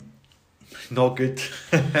 Not good.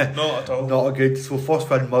 Not at all. Not good. So first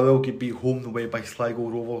one, Motherwell get beat home and away by Sligo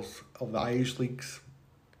Rovers of the Irish leagues.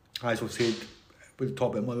 As we've said, with the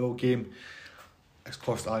top of the Motherwell game, it's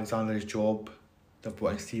cost Alexander his job. They've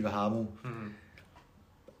brought in Stevie Hamill.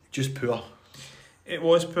 Just poor. It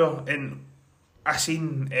was poor, and I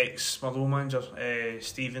seen ex-Motherwell manager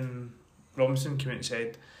Stephen Robinson come out and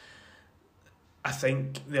said, I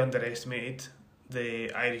think they underestimated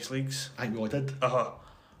the Irish leagues. I think we all did.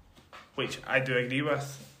 Which I do agree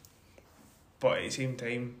with, but at the same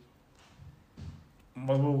time,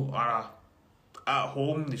 Motherwell are at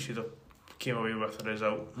home. They should have came away with a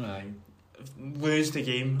result. Aye. Lose the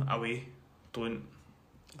game away. Don't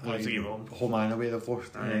lose the game home. Home and away, they've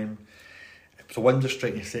lost. So one just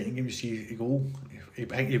strike in the second game, you see a goal. I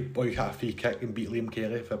think he had a free kick and beat Liam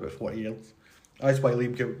Kelly for about 40 yards. That's why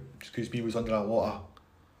Liam Kelly, was under a lot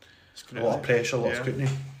of pressure, a lot of scrutiny.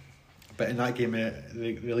 But in that game,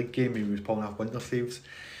 the league game, he was pulling off wonder saves.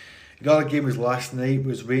 The other game was last night,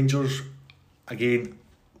 was Rangers. Again,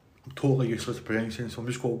 I'm totally useless at pronouncing, so I'm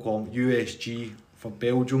just going to call them USG for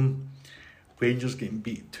Belgium. Rangers getting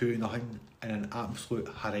beat 2-0 in an absolute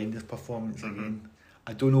horrendous performance again.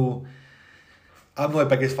 I don't know. I'm not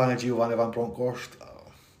the biggest fan of Giovanni Van Bronckhorst.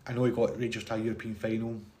 I know he got Rangers to a European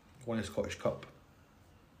final, won the Scottish Cup.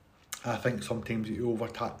 I think sometimes he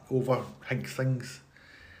overthinks things.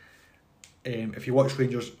 If you watch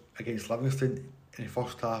Rangers against Livingston in the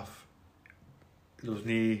first half,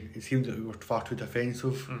 it seemed that we were far too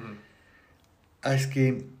defensive. Mm-hmm. This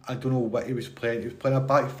game, I don't know what he was playing. He was playing a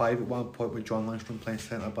back five at one point with John Lindstrom playing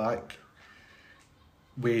centre back,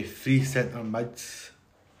 with 3 centre mids,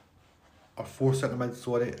 or 4 centre mids,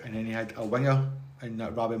 sorry, and then he had a winger in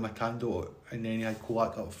that Rabbi Matando, and then he had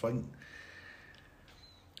Kolak up front.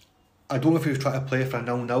 I don't know if he was trying to play for a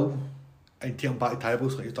 0-0 and take him back to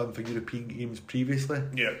tables like he's done for European games previously.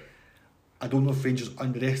 Yeah. I don't know if Rangers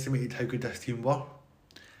underestimated how good this team were.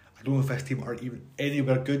 I don't know if this team are even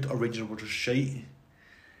anywhere good or Rangers were just shite.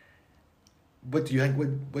 What do you think?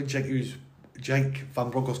 What do you think? Do you think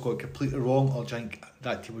Van Bronckhorst got it completely wrong, or do you think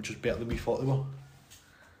that team were just better than we thought they were?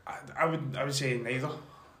 I would say neither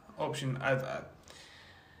option.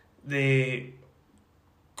 The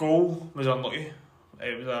goal was unlucky.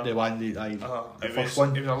 It was the first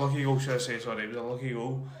one. It was a lucky goal, should I say? Sorry, it was a lucky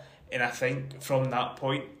goal, and I think from that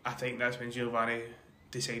point, that's when Giovanni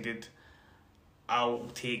decided, I'll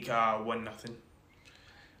take a 1-0.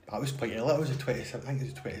 That was quite early. It was a 27. I think it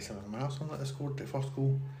was 27 minutes on that they scored the first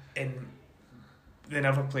goal. And they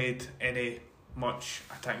never played any much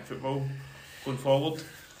attacking football going forward.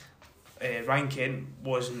 Ryan Kent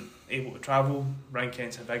wasn't able to travel. Ryan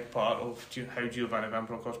Kent's a big part of how Giovanni Van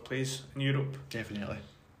Bronckhorst plays in Europe. Definitely.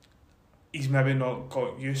 He's maybe not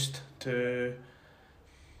got used to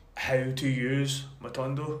how to use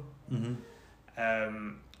Matondo. Mm-hmm.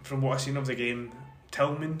 From what I've seen of the game,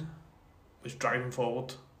 Tillman was driving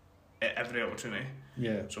forward at every opportunity.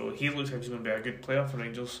 Yeah. So he looks like he's going to be a good player for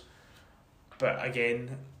Rangers. But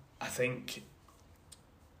again, I think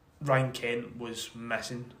Ryan Kent was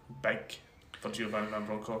missing big for Giovanni Van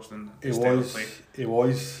Bronckhorst and his style of play. He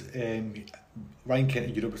was. Ryan Kent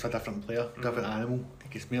in Europe was a different player, different animal. He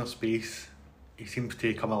gets more space. He seems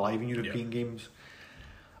to come alive in European games.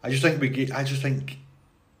 I just think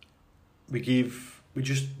we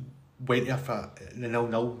just went there for the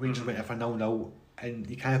 0-0. Rangers went there for 0-0, and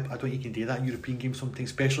you can't. I don't think you can do that in European games sometimes,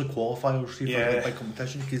 especially qualifiers for big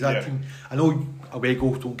competition. Because that team, I know away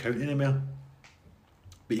goals don't count anymore.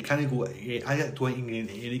 But you can't go. I don't think you can get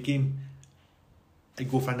into any game and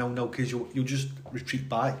go for a 0-0 because you'll just retreat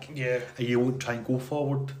back. Yeah. And you won't try and go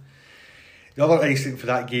forward. The other incident for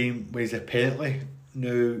that game was a penalty.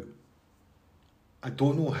 Now, I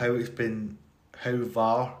don't know how it's been. How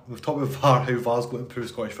VAR. We've talked about VAR. How VAR's got to improve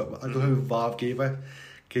Scottish football. I don't know how VAR gave it,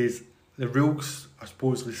 because the rules are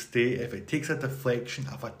supposedly state if it takes a deflection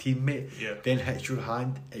of a teammate, then hits your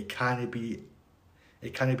hand, it can't be a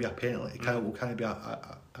penalty. It can't be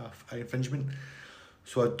a infringement.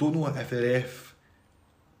 So I don't know if the ref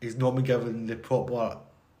is not been given the proper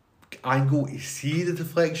angle to see the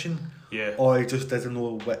deflection, or he just doesn't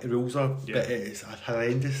know what the rules are. But it's a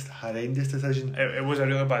horrendous decision. It was a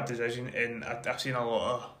really bad decision, and I've seen a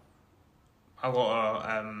lot of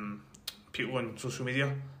people on social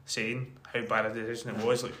media saying how bad a decision it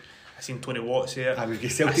was. Like, I seen Tony Watt say it. I was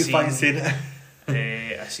Celtic fans saying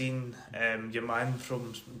it. I seen your man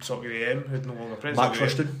from Soccer AM, who's no longer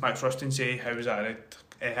present, Max Rustin, say how was that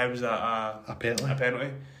a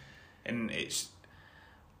penalty, and it's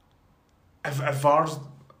if VAR's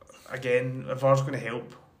going to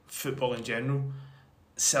help football in general,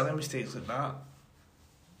 silly mistakes like that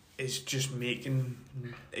is just making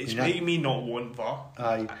me not want VAR.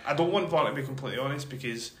 I don't want VAR, to be completely honest,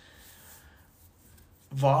 because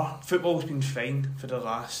football's been fine for the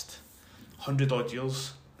last 100 odd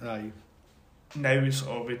years. Now we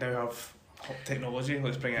now have technology.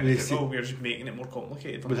 Let's bring it in football. We're just making it more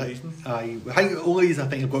complicated for no reason. I think the only reason I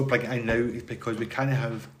think we've got to bring it in now is because we kind of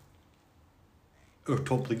have our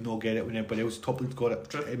top league not get it when everybody else top league's got it.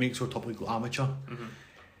 True. It makes our top league look amateur. Mm-hmm.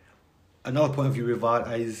 Another point of view with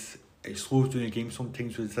VAR is it slows down the game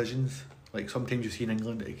sometimes with decisions. Like sometimes you see in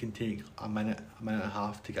England it can take a minute and a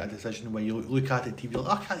half to get a decision. When you look at it TV, you're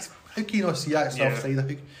like, how can you not see that? It's offside. I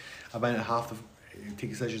think a minute and a half to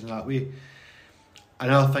take decisions in that way.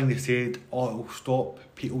 Another thing they said, it'll stop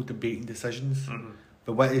people debating decisions. Mm-hmm.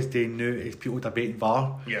 But what it's doing now is people debating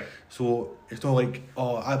VAR. Yeah. So it's not like,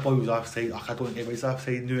 that ball was offside, I don't think it was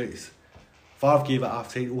offside. No, it's VAR gave it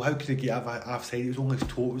offside. Well, how could it get offside? It was only his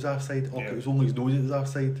toe it was offside, or it was only his nose it was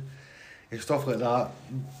offside. And stuff like that.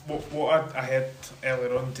 What I heard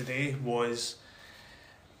earlier on today was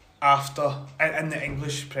after in the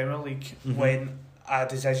English Premier League, when a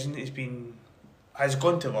decision has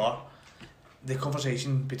gone to VAR, the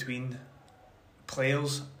conversation between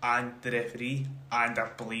players and the referee, and I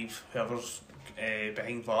believe whoever's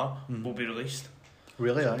behind VAR will be released.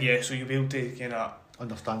 Really, aye? Yeah, so you'll be able to kind of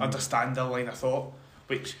understand their line of thought,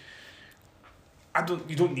 which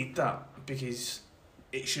you don't need that, because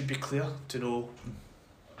it should be clear to know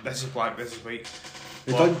this is black, this is white.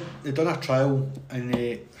 They done a trial in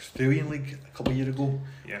the Australian League a couple of years ago,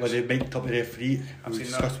 yes, where they mic'd up the referee. I've We seen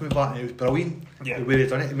discussed with that, and it was brilliant. Yeah. The way they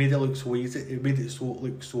done it, it made it look so easy. It made it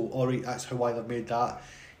look so alright. That's why they've made that.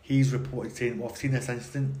 He's reported saying, "Well, I've seen this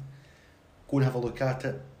incident. Go and have a look at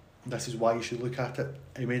it. This is why you should look at it."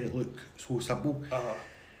 It made it look so simple.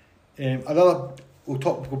 We'll go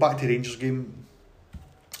back to the Rangers game.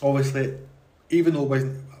 Obviously, even though it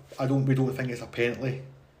wasn't, we don't think it's a penalty.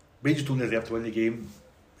 Rangers don't deserve to win the game.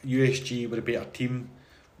 USG were a better team.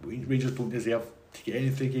 Rangers don't deserve to get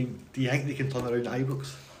into the game. Do you think they can turn around at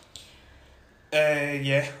Ibrox?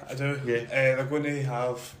 Yeah, I do. Yeah. They're going to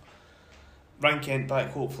have Ryan Kent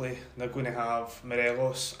back, hopefully. They're going to have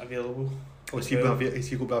Morelos available. Is he going to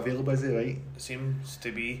be available, is he, right? Seems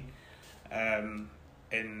to be. And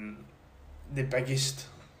the biggest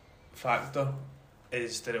factor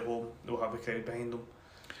is that at home they'll have a crowd behind them.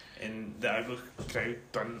 And the Ibrox crowd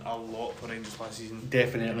done a lot for Rangers last season.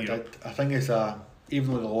 Definitely did. I think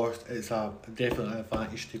even though they lost, it's a definite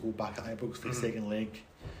advantage to go back at Ibrox for the second leg,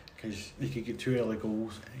 because they could get 2 early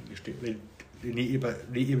goals and they need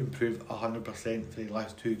to improve 100% for the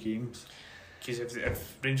last 2 games. Because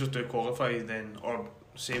if Rangers do qualify, then, or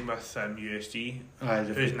same with USG,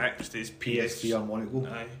 who's next is PSV and Monaco.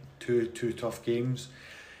 Aye. Two tough games.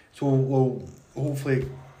 So well, hopefully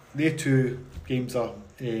they 2 games are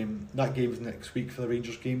that game's next week for the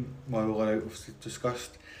Rangers game. We've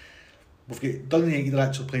discussed. We've got Dundee United are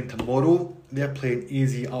actually playing tomorrow. They're playing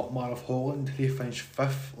AZ Alkmaar of Holland. They finished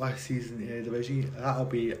 5th last season in the division. That'll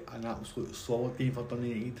be an absolute solid game for Dundee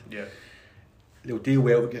United. Yeah. They'll do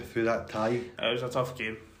well to get through that tie. It was a tough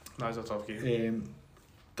game. AZ,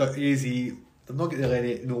 they're not getting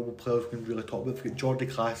any notable players we can really talk about. They've got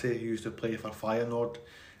Jordi Clase, who used to play for Feyenoord,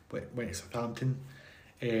 went to Southampton.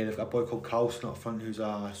 They've got a boy called Carlson up front, who's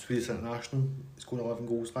a Swedish international. He scored 11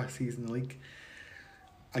 goals last season in the league.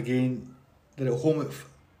 Again, they're at home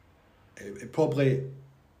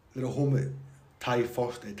they're at home at tie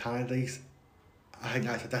first at Tannadice. I think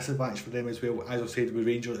that's a disadvantage for them as well. As I said with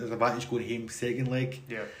Rangers, there's an advantage going home second leg.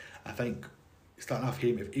 Yeah. I think starting off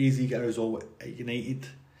home, if AZ get a result at United,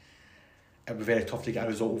 it'd be very tough to get a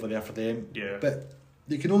result over there for them. Yeah. But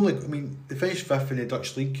they can only, they finished 5th in the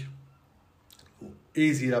Dutch league.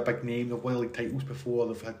 AZ are a big name, they've won league titles before,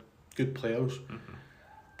 they've had good players.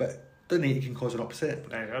 But United can cause an upset.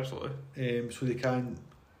 Yeah, absolutely. So they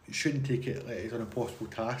shouldn't take it like it's an impossible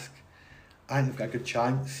task. I think they've got a good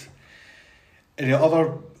chance. And the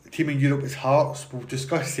other team in Europe is Hearts. We'll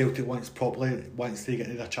discuss Celtic once they get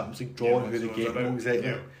into their Champions League draw and who they get exactly.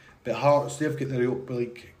 Yeah. But Hearts, they've got the Europa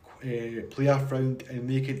League playoff round, and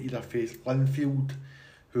they can either face Linfield,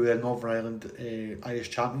 who are Northern Ireland Irish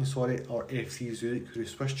champions, or FC Zurich, who are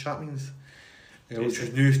Swiss champions. Which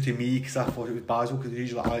was news to me because I thought it was Basel, because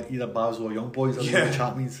usually either Basel or Young Boys are the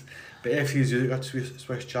champions. But FC Zurich are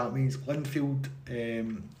Swiss champions. Linfield,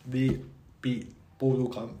 they beat Bodo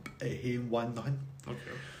Glimt at home 1-0. Okay.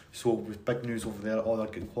 So with big news over there, all they're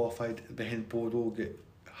getting qualified. Behind Bodo get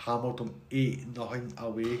hammered them 8-0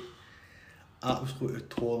 away. Absolutely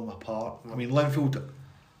tore them apart. Linfield,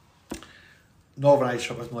 Northern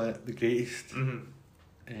Irish was not the greatest.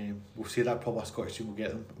 We'll say that probably a Scottish team will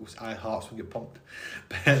get them. Hearts will get pumped.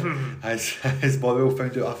 But as Motherwell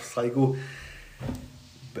found out after Sligo.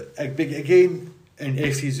 But again, in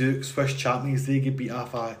FC Zurich, Swiss champions, they get beat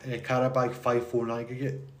off Karabag 5-4 in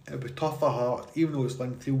aggregate. It'll be tough for Hearts, even though it's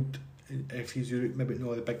Linfield and FC Zurich, maybe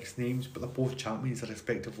not the biggest names, but they're both champions in their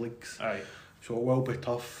respective leagues. Aye. So it will be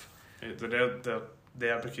tough. They're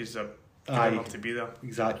there because they're good enough to be there.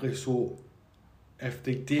 Exactly. So if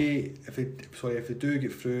they do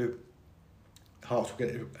get through, Hearts will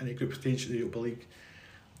get into group stage of the Europa League.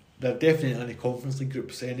 They're definitely in the Conference League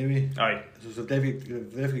groups anyway. Aye. So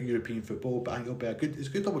they've got European football, but I think it'll be a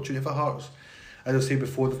good opportunity for Hearts. As I said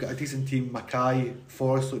before, they've got a decent team. Mackay,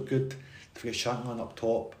 Forrest look good. They've got Shanklin up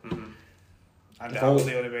top. And the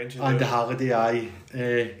Halliday on the bench. And the Halliday, aye.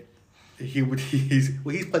 He's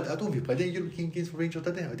played. I don't know if he played any European games for Rangers,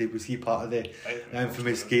 did he? Or was he part of the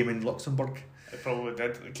infamous game in Luxembourg? He probably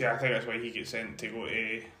did. Okay, I think that's why he gets sent to go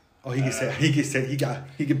to. Oh, he gets sent. He got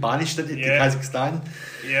banished into Kazakhstan.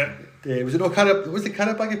 Yeah. Was it not Karabag? Was it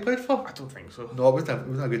Karabag he played for? I don't think so. No, it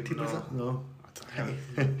wasn't a good team, was it? No.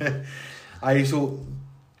 Aye, so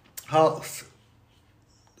Hearts,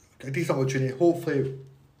 a decent opportunity. Hopefully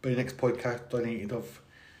by the next podcast, United have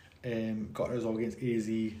got a result against AZ,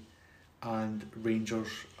 and Rangers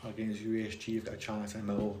against USG have got a chance in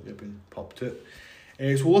the middle. They've been popped to it.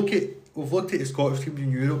 So we've looked at the Scottish teams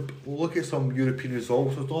in Europe. We'll look at some European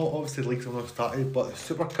results. So it's not obviously the leagues have not started, but the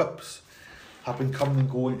Super Cups have been coming and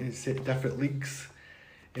going in different leagues.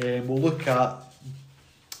 We'll look at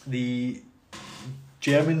the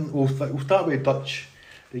German. We'll start with Dutch.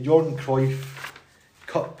 The Johan Cruyff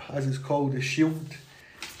Cup, as it's called, the Shield,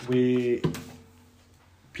 where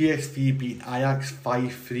PSV beat Ajax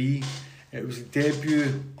 5-3. It was the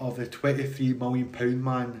debut of the £23 million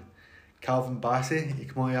man Calvin Bassey. He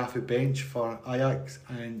came on off the bench for Ajax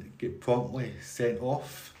and get promptly sent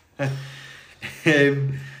off.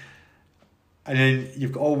 And then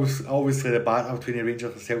you've got obviously the battle between the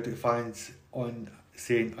Rangers and Celtic fans on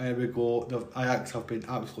saying, here we go, the Ajax have been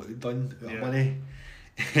absolutely done with money.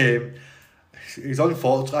 It was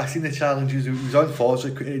unfortunate. I seen the challenges. It was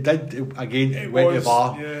unfortunate. It did again. It went to the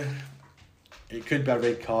bar. Yeah. It could be a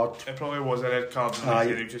red card. It probably was a red card.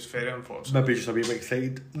 It was just very unfortunate. Maybe just a wee bit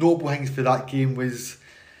excited. Notable things for that game was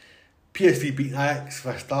PSV beating Ajax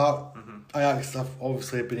for a start. Ajax have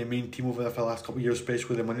obviously been the main team over there for the last couple of years,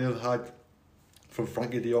 especially the money they've had from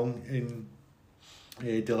Frankie de Jong and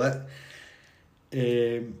De Ligt.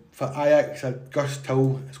 For Ajax, Gus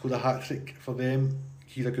Till scored a hat-trick for them.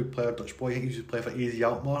 He's a good player, Dutch boy. I think he used to play for AZ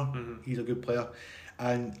Alkmaar. He's a good player.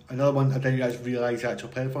 And another one I didn't actually realise he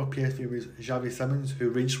actually played for PSV was Xavi Simons, who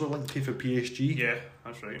Rangers were linked to for PSG. Yeah,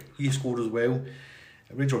 that's right. He scored as well.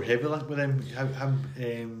 Rangers were heavily linked with him. I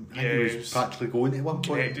think he was practically going at one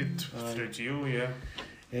point. Connected through Gio, yeah.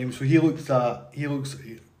 So he's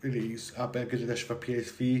a bit good addition for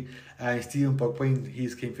PSV. And Steven Bergwijn,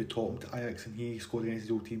 he's came from Tottenham to Ajax and he scored against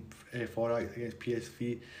his old team for Ajax against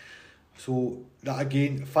PSV. So that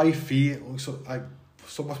again, 5-3, looks like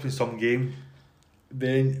so must be some game.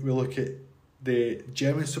 Then we look at the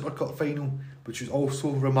German Super Cup final, which was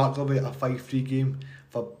also remarkably a 5-3 game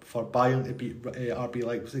for Bayern to beat RB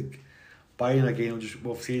Leipzig. Bayern again,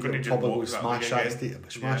 we'll say they'll probably smash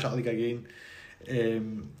that league again.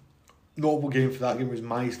 Notable game for that game was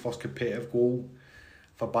Mai's first competitive goal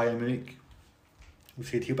for Bayern Munich. We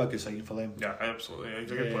said he'll be a good signing for them. Yeah, absolutely.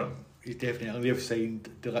 He's a good player. He's definitely, they've signed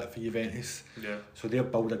De Ligt for Juventus. Yeah. So they'll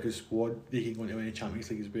build a good squad. They can go into the Champions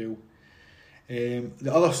League as well.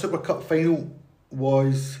 The other Super Cup final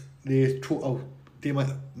was the total. Do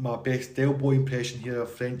my best Del Boy impression here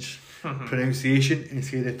of French pronunciation and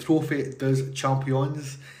say the Trophée des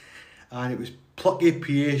Champions, and it was plucky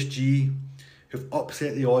PSG who've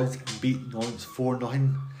upset the odds and beat Nantes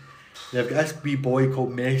 4-0. They've got this wee boy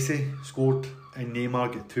called Messi scored and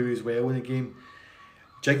Neymar got 2 as well in the game.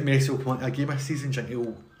 Do you think Messi will come on a game this season? Do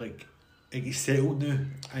you think he's settled now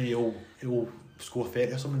and he'll score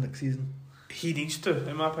 30 or something next season? He needs to,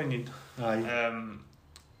 in my opinion. Aye.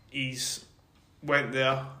 He's went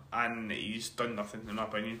there and he's done nothing, in my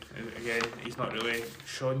opinion. Again, he's not really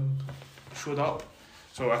showed up.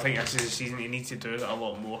 So I think this is a season he needs to do a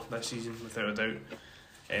lot more this season, without a doubt.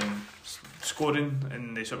 Scoring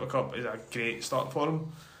in the Super Cup is a great start for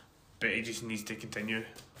him, but he just needs to continue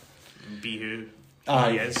and be who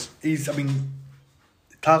he is.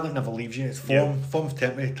 Talent never leaves you. It's form's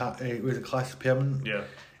temporary. With a class is permanent. Yeah.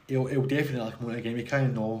 He'll definitely come out again. We kind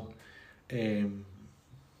of know,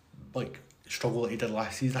 struggle that he did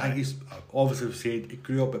last season. I think he's obviously said he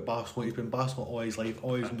grew up at Barcelona. He's been Barcelona all his life.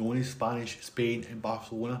 All he's known is Spanish, Spain, and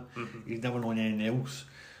Barcelona. He's never known anything else.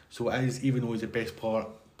 So it is, even though he's the best player,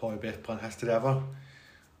 probably the best player in history ever.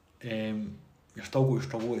 You're still going to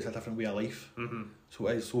struggle. It's a different way of life. So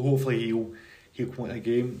it is. So hopefully he'll come out of the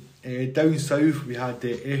game. Down south we had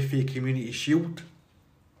the FA Community Shield,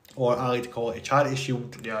 or I like to call it a Charity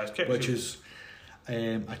Shield, which is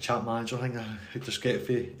a chat manager thing I had to get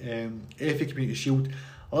for FA Community Shield.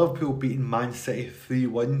 Liverpool beating Man City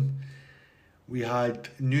 3-1. We had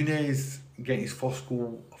Nunez getting his first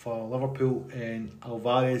goal for Liverpool and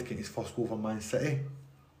Alvarez getting his first goal for Man City.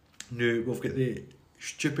 Now we've got the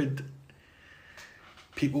stupid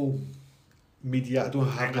people, media, I don't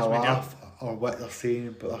have a laugh or what they're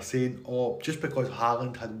saying, but they're saying, just because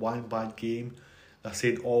Haaland had one bad game, they're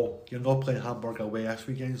saying, you're not playing Hamburg away this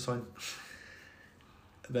weekend, son.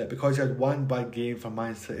 That because he had one bad game for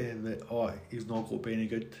Man City, that he's not going to be any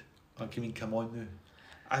good. Come on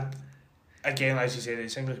now. Again, as you said,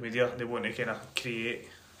 it's English media. They want to kind of create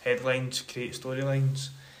headlines, create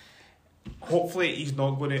storylines. Hopefully, he's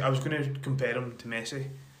not going to. I was going to compare him to Messi,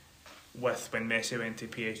 with when Messi went to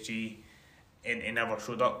PSG, and he never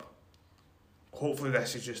showed up. Hopefully,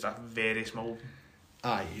 this is just a very small.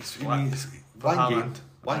 It's one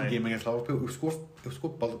game against Liverpool. He'll score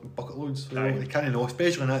bucket loads. So you kind of know,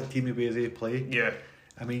 especially in that team the way they play. Yeah.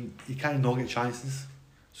 I mean, you kind of not get chances.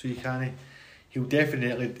 so you can't. He'll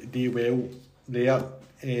definitely do well there.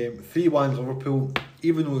 3-1 Liverpool,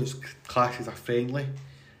 even though it's classed as a friendly,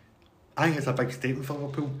 I think it's a big statement for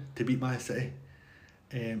Liverpool to beat Man City.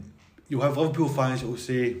 You'll have Liverpool fans that will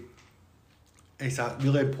say it's a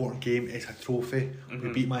really important game, it's a trophy, we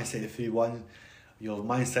beat Man City 3-1. You'll have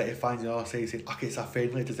Man City fans on the other side saying, okay, it's a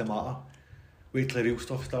friendly, it doesn't matter. Wait till the real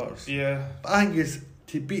stuff starts. Yeah. But I think it's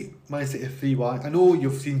to beat Man City 3-1. I know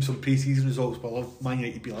you've seen some pre-season results, but Man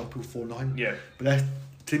United beat Liverpool 4-0. Yeah. But this,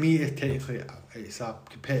 to me, it's technically it's a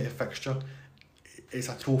competitive fixture. It's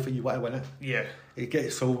a trophy, you want to win it. Yeah. It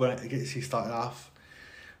gets silver, it gets you started off.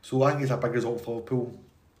 So I think it's a big result for Liverpool.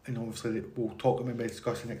 And obviously we'll talk when we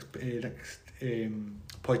discuss the next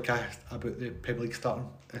podcast about the Premier League starting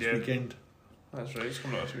this weekend. That's right, it's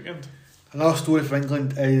coming out this weekend. Another story for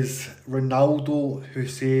England is Ronaldo, who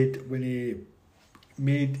said when he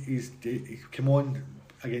came on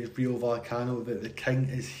against Rio Vallecano that the king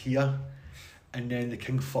is here, and then the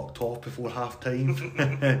king fucked off before half time.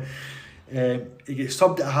 He gets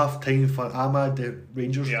subbed at half time for Ahmad, the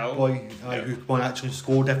Rangers boy, who actually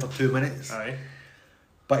scored after 2 minutes. Aye.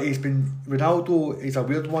 But Ronaldo is a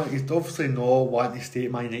weird one. He's obviously not wanting to stay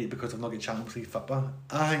at Man United because they've not got Champions League football.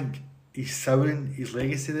 I think he's souring his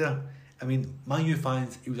legacy there. I mean, Man U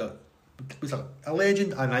fans, he was a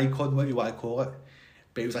legend, an icon, whatever you want to call it.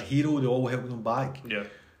 But he was a hero, they all helped him back. Yeah.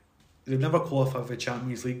 They've never qualified for the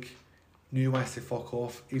Champions League. Knew he wants to fuck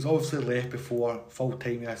off. He's obviously left before full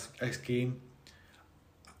time this game.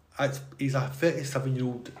 He's a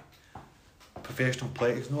 37-year-old professional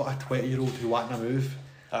player. He's not a 20-year-old who wants to move.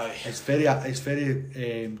 Aye. It's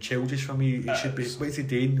very childish for me. He should be. What's he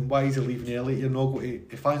doing? Why is he leaving early? You're not going to.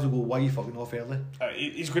 The fans will go, why are you fucking off early?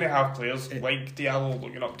 He's going to have players like Diallo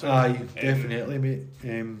looking up to him. Aye, definitely, mate.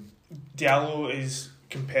 Diallo is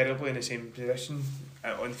comparably in the same position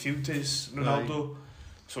on the field as Ronaldo,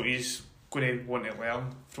 so he's going to want to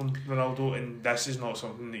learn from Ronaldo, and this is not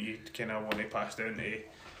something that you kind of want to pass down to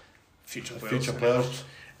future players.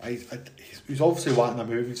 He's obviously wanting a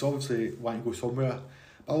move. He's obviously wanting to go somewhere.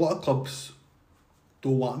 But a lot of clubs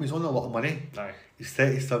don't want him. He's on a lot of money. Aye. He's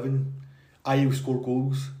 37. He'll score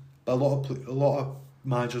goals. But a lot of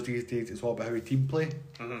managers these days, it's all about how a team play.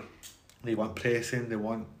 Mm-hmm. They want pressing. They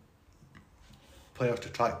want players to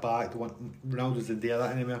track back. They want Ronaldo's in there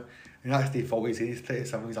that anywhere. And that's the fault. He's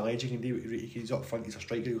 37. He's a legend. He's up front. He's a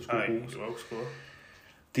striker. He'll score goals. He will score.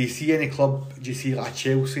 Do you see any club? Do you see like a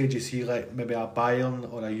Chelsea? Do you see like maybe a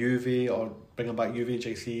Bayern or a Juve or bringing back Juve? Do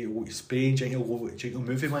you see Spain? Do you think he'll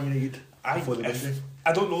move Man United before the window?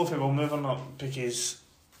 I don't know if he will move or not, because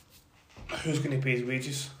who's going to pay his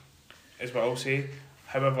wages is what I'll say.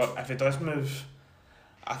 However, if he does move,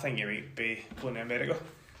 I think he might be going to America,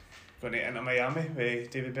 going to Inter Miami with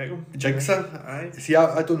David Beckham. Jigsaw? Aye. See,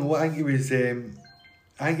 I don't know. I think he was.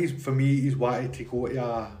 I think for me, he's wanted to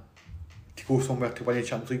go somewhere to win the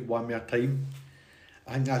Champions League one more time.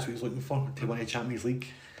 I think that's what he's looking for, to win the Champions League.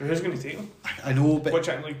 But who's going to take him? I know, but what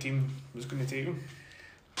Champions League team was going to take him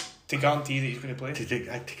to guarantee that he's going to play?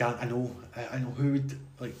 I know who would,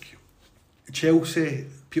 like Chelsea.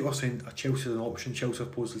 People are saying Chelsea is an option. Chelsea are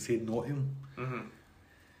supposedly saying Nottingham. Mm-hmm.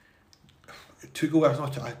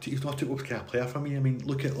 Tuchel, he's not Tuchel's kind of player for me. I mean,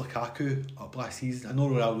 look at Lukaku up last season. I know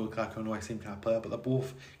Ronaldo and Lukaku are not the same kind of player, but they're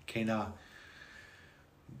both kind of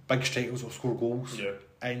big strikers that score goals. Yeah.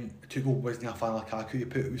 And Tuchel wasn't a fan of Lukaku.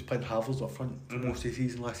 He was playing Havertz up front for most of the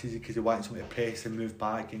season last season because he wanted somebody to press and move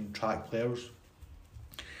back and track players.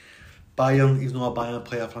 Bayern, he's not a Bayern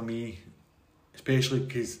player for me, especially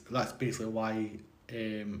because that's basically why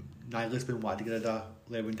Nagelsmann wanted to get rid of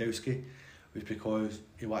Lewandowski, was because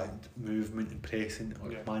he wanted movement and pressing, or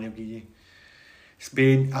Mane will give you.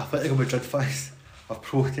 Spain, I feel like Madrid fans have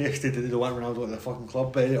protested that they don't want Ronaldo at the fucking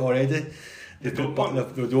club already. They don't want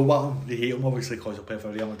him. They hate him obviously because he'll play for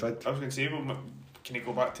Real Madrid. I was going to say, well, can he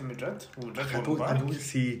go back to Madrid? I don't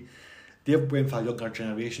see. They've went for a younger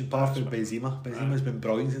generation. Apart from Benzema. Benzema's been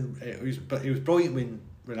brilliant. He was brilliant when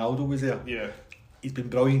Ronaldo was there. Yeah. He's been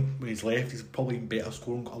brilliant when he's left. He's probably been better,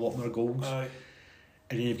 scoring a lot more goals. Aye.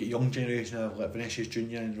 And then you've got young generation of like Vinicius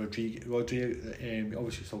Junior and Rodri.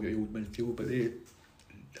 Obviously still got the old midfield,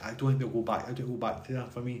 but I don't think they'll go back. I don't go back to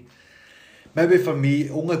that for me. Maybe for me,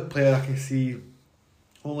 only player I can see,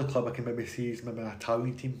 only club I can maybe see is maybe an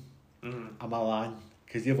Italian team, a Milan,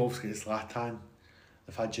 because they've obviously got Zlatan,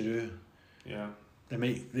 they've had Giroud. Yeah.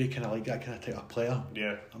 They kind of like that kind of type of player.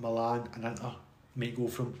 Yeah. A Milan, an Inter, might go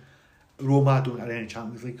from. Roma, I don't have any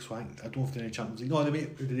Champions League, so I don't know if they're in Champions League.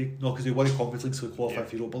 No, because they won the Conference League, so they qualified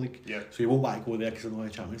for Europa League. Yeah. So he won't want to go there because they're not in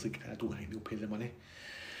the Champions League, and I don't think they'll pay the money.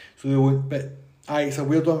 So they won't. But it's a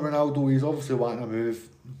weird one. Ronaldo, he's obviously wanting to move.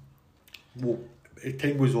 Well, as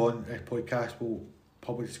time goes on, the podcast will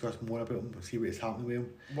probably discuss more about him and see what's happening with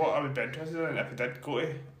him. What I would be interested in if he did go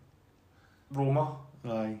to Roma,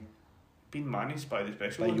 Aye. being managed by the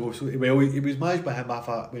special Like one. also, well, he was managed by him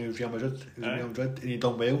after when he was Real Madrid. He was Aye. Real Madrid and he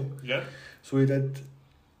done well. Yeah. So he did.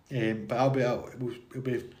 But it'll be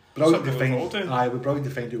brilliant to Something to find. look forward to. Aye, it'll be brilliant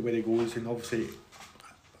to find out where he goes, and obviously,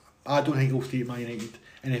 I don't think he'll stay at Man United.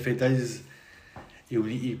 And if he does, he'll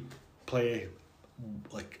need to play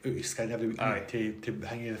like out his skin every week Aye. to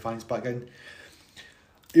hang the fans back in.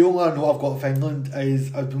 The only other note I've got for England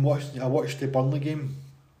is I watched the Burnley game.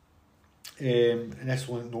 And this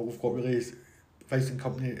one note we've got really is Vincent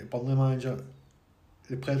Company, Burnley manager.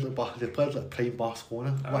 They played like prime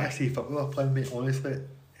Barcelona. Aye. What I say football they're playing, mate, honestly,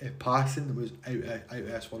 passing was out of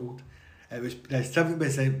this world. It was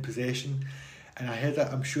 70% possession, and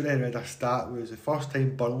I'm sure I read a stat where it was the first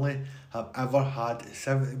time Burnley have ever had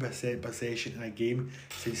 70% possession in a game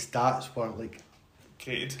since stats were like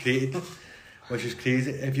created. Which is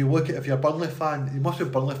crazy. If you're a Burnley fan, you must be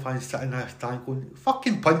Burnley fans sitting in a stand going,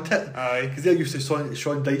 fucking punt it. Aye. Because they're used to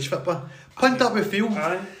Sean Dyche football. Punt up the field.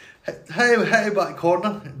 Aye. Hit it back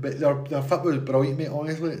corner. But their football was brilliant, mate,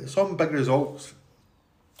 honestly. Some big results.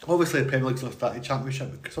 Obviously, the Premier League's not started,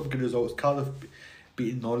 Championship, some good results. Cardiff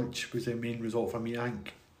beating Norwich was the main result for me, I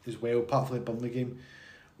think, as well. Apart from the Burnley game,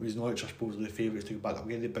 was Norwich are supposedly the favourites to go back up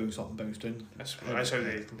again. They bounce up and bounce down. That's how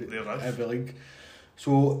they live. Every league.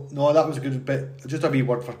 So, no, that was a good bit. Just a wee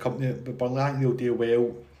word for Company, but Burnley, I think they'll do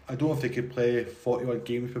well. I don't know if they could play 40 odd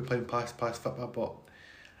games by playing past football,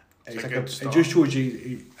 but it just shows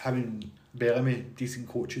you having Bellamy, decent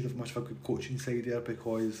coaches, they've much of a good coaching side there,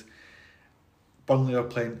 because Burnley are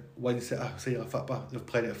playing one side of football. They've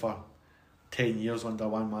played it for 10 years under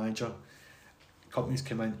one manager. Company's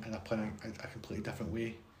come in and they're playing a completely different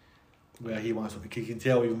way, where he wants to. You can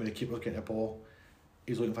tell even when the keeper's getting the ball,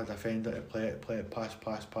 he's looking for a defender to play it, pass.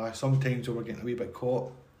 Sometimes we're getting a wee bit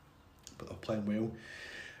caught, but they're playing well.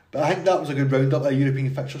 But I think that was a good roundup of European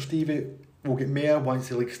fixtures, Stevie. We'll get more once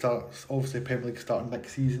the league starts. Obviously, Premier League starting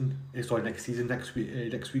next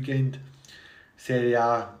weekend. Serie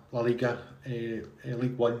A, La Liga,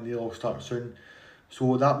 League One, they'll all start soon.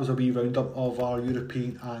 So that was a wee roundup of our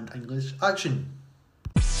European and English action.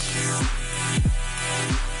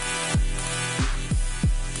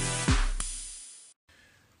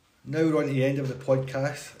 Now we're on to the end of the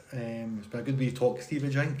podcast. It's been a good wee talk, Stephen,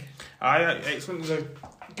 do you think? Aye, excellent. It was a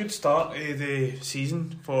good start of the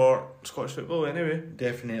season for Scottish football anyway.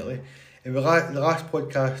 Definitely. In the last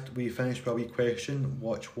podcast, we finished with a wee question,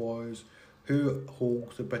 which was, who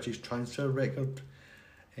holds the British transfer record?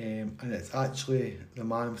 And it's actually the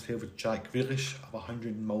man himself, Jack Grealish, of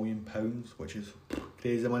 £100 million, which is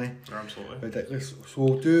crazy money. Absolutely. Ridiculous. So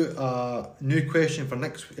we'll do a new question for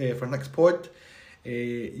next pod.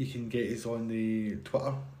 You can get us on the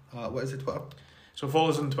Twitter. What is the Twitter? So follow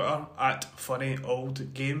us on Twitter at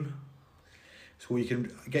FunnyOldGame. So you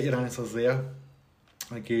can get your answers there.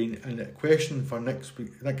 Again, and the question for next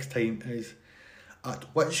time is, at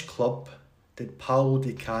which club did Paolo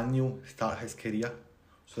Di Canio start his career?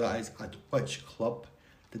 So that is, at which club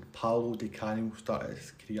did Paolo Di Canio start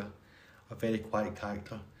his career? A very quiet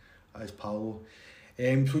character, as Paolo.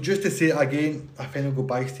 So just to say it again, I think I'll go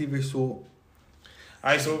by, Stevie. So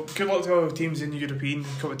Aye, so good luck to all the teams in European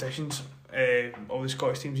competitions, all the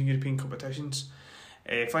Scottish teams in European competitions.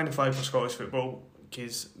 Find a flag for Scottish football,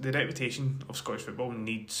 because the reputation of Scottish football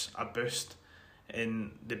needs a boost,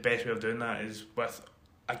 and the best way of doing that is with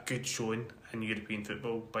a good showing in European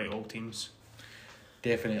football by all teams.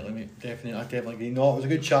 Definitely, mate. Definitely, I definitely agree. No, it was a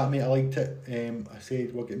good chat, mate. I liked it. I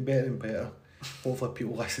said we're getting better and better. Hopefully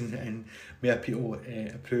people listen and more people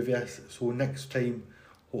approve this. So next time,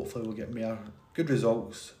 hopefully we'll get more good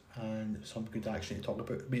results and some good action to talk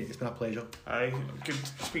about. Mate, it's been a pleasure. Aye, good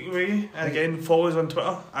speaking with you. And again, follow us on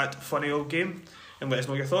Twitter at FunnyOldGame and let us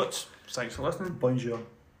know your thoughts. Thanks for listening. Bonjour.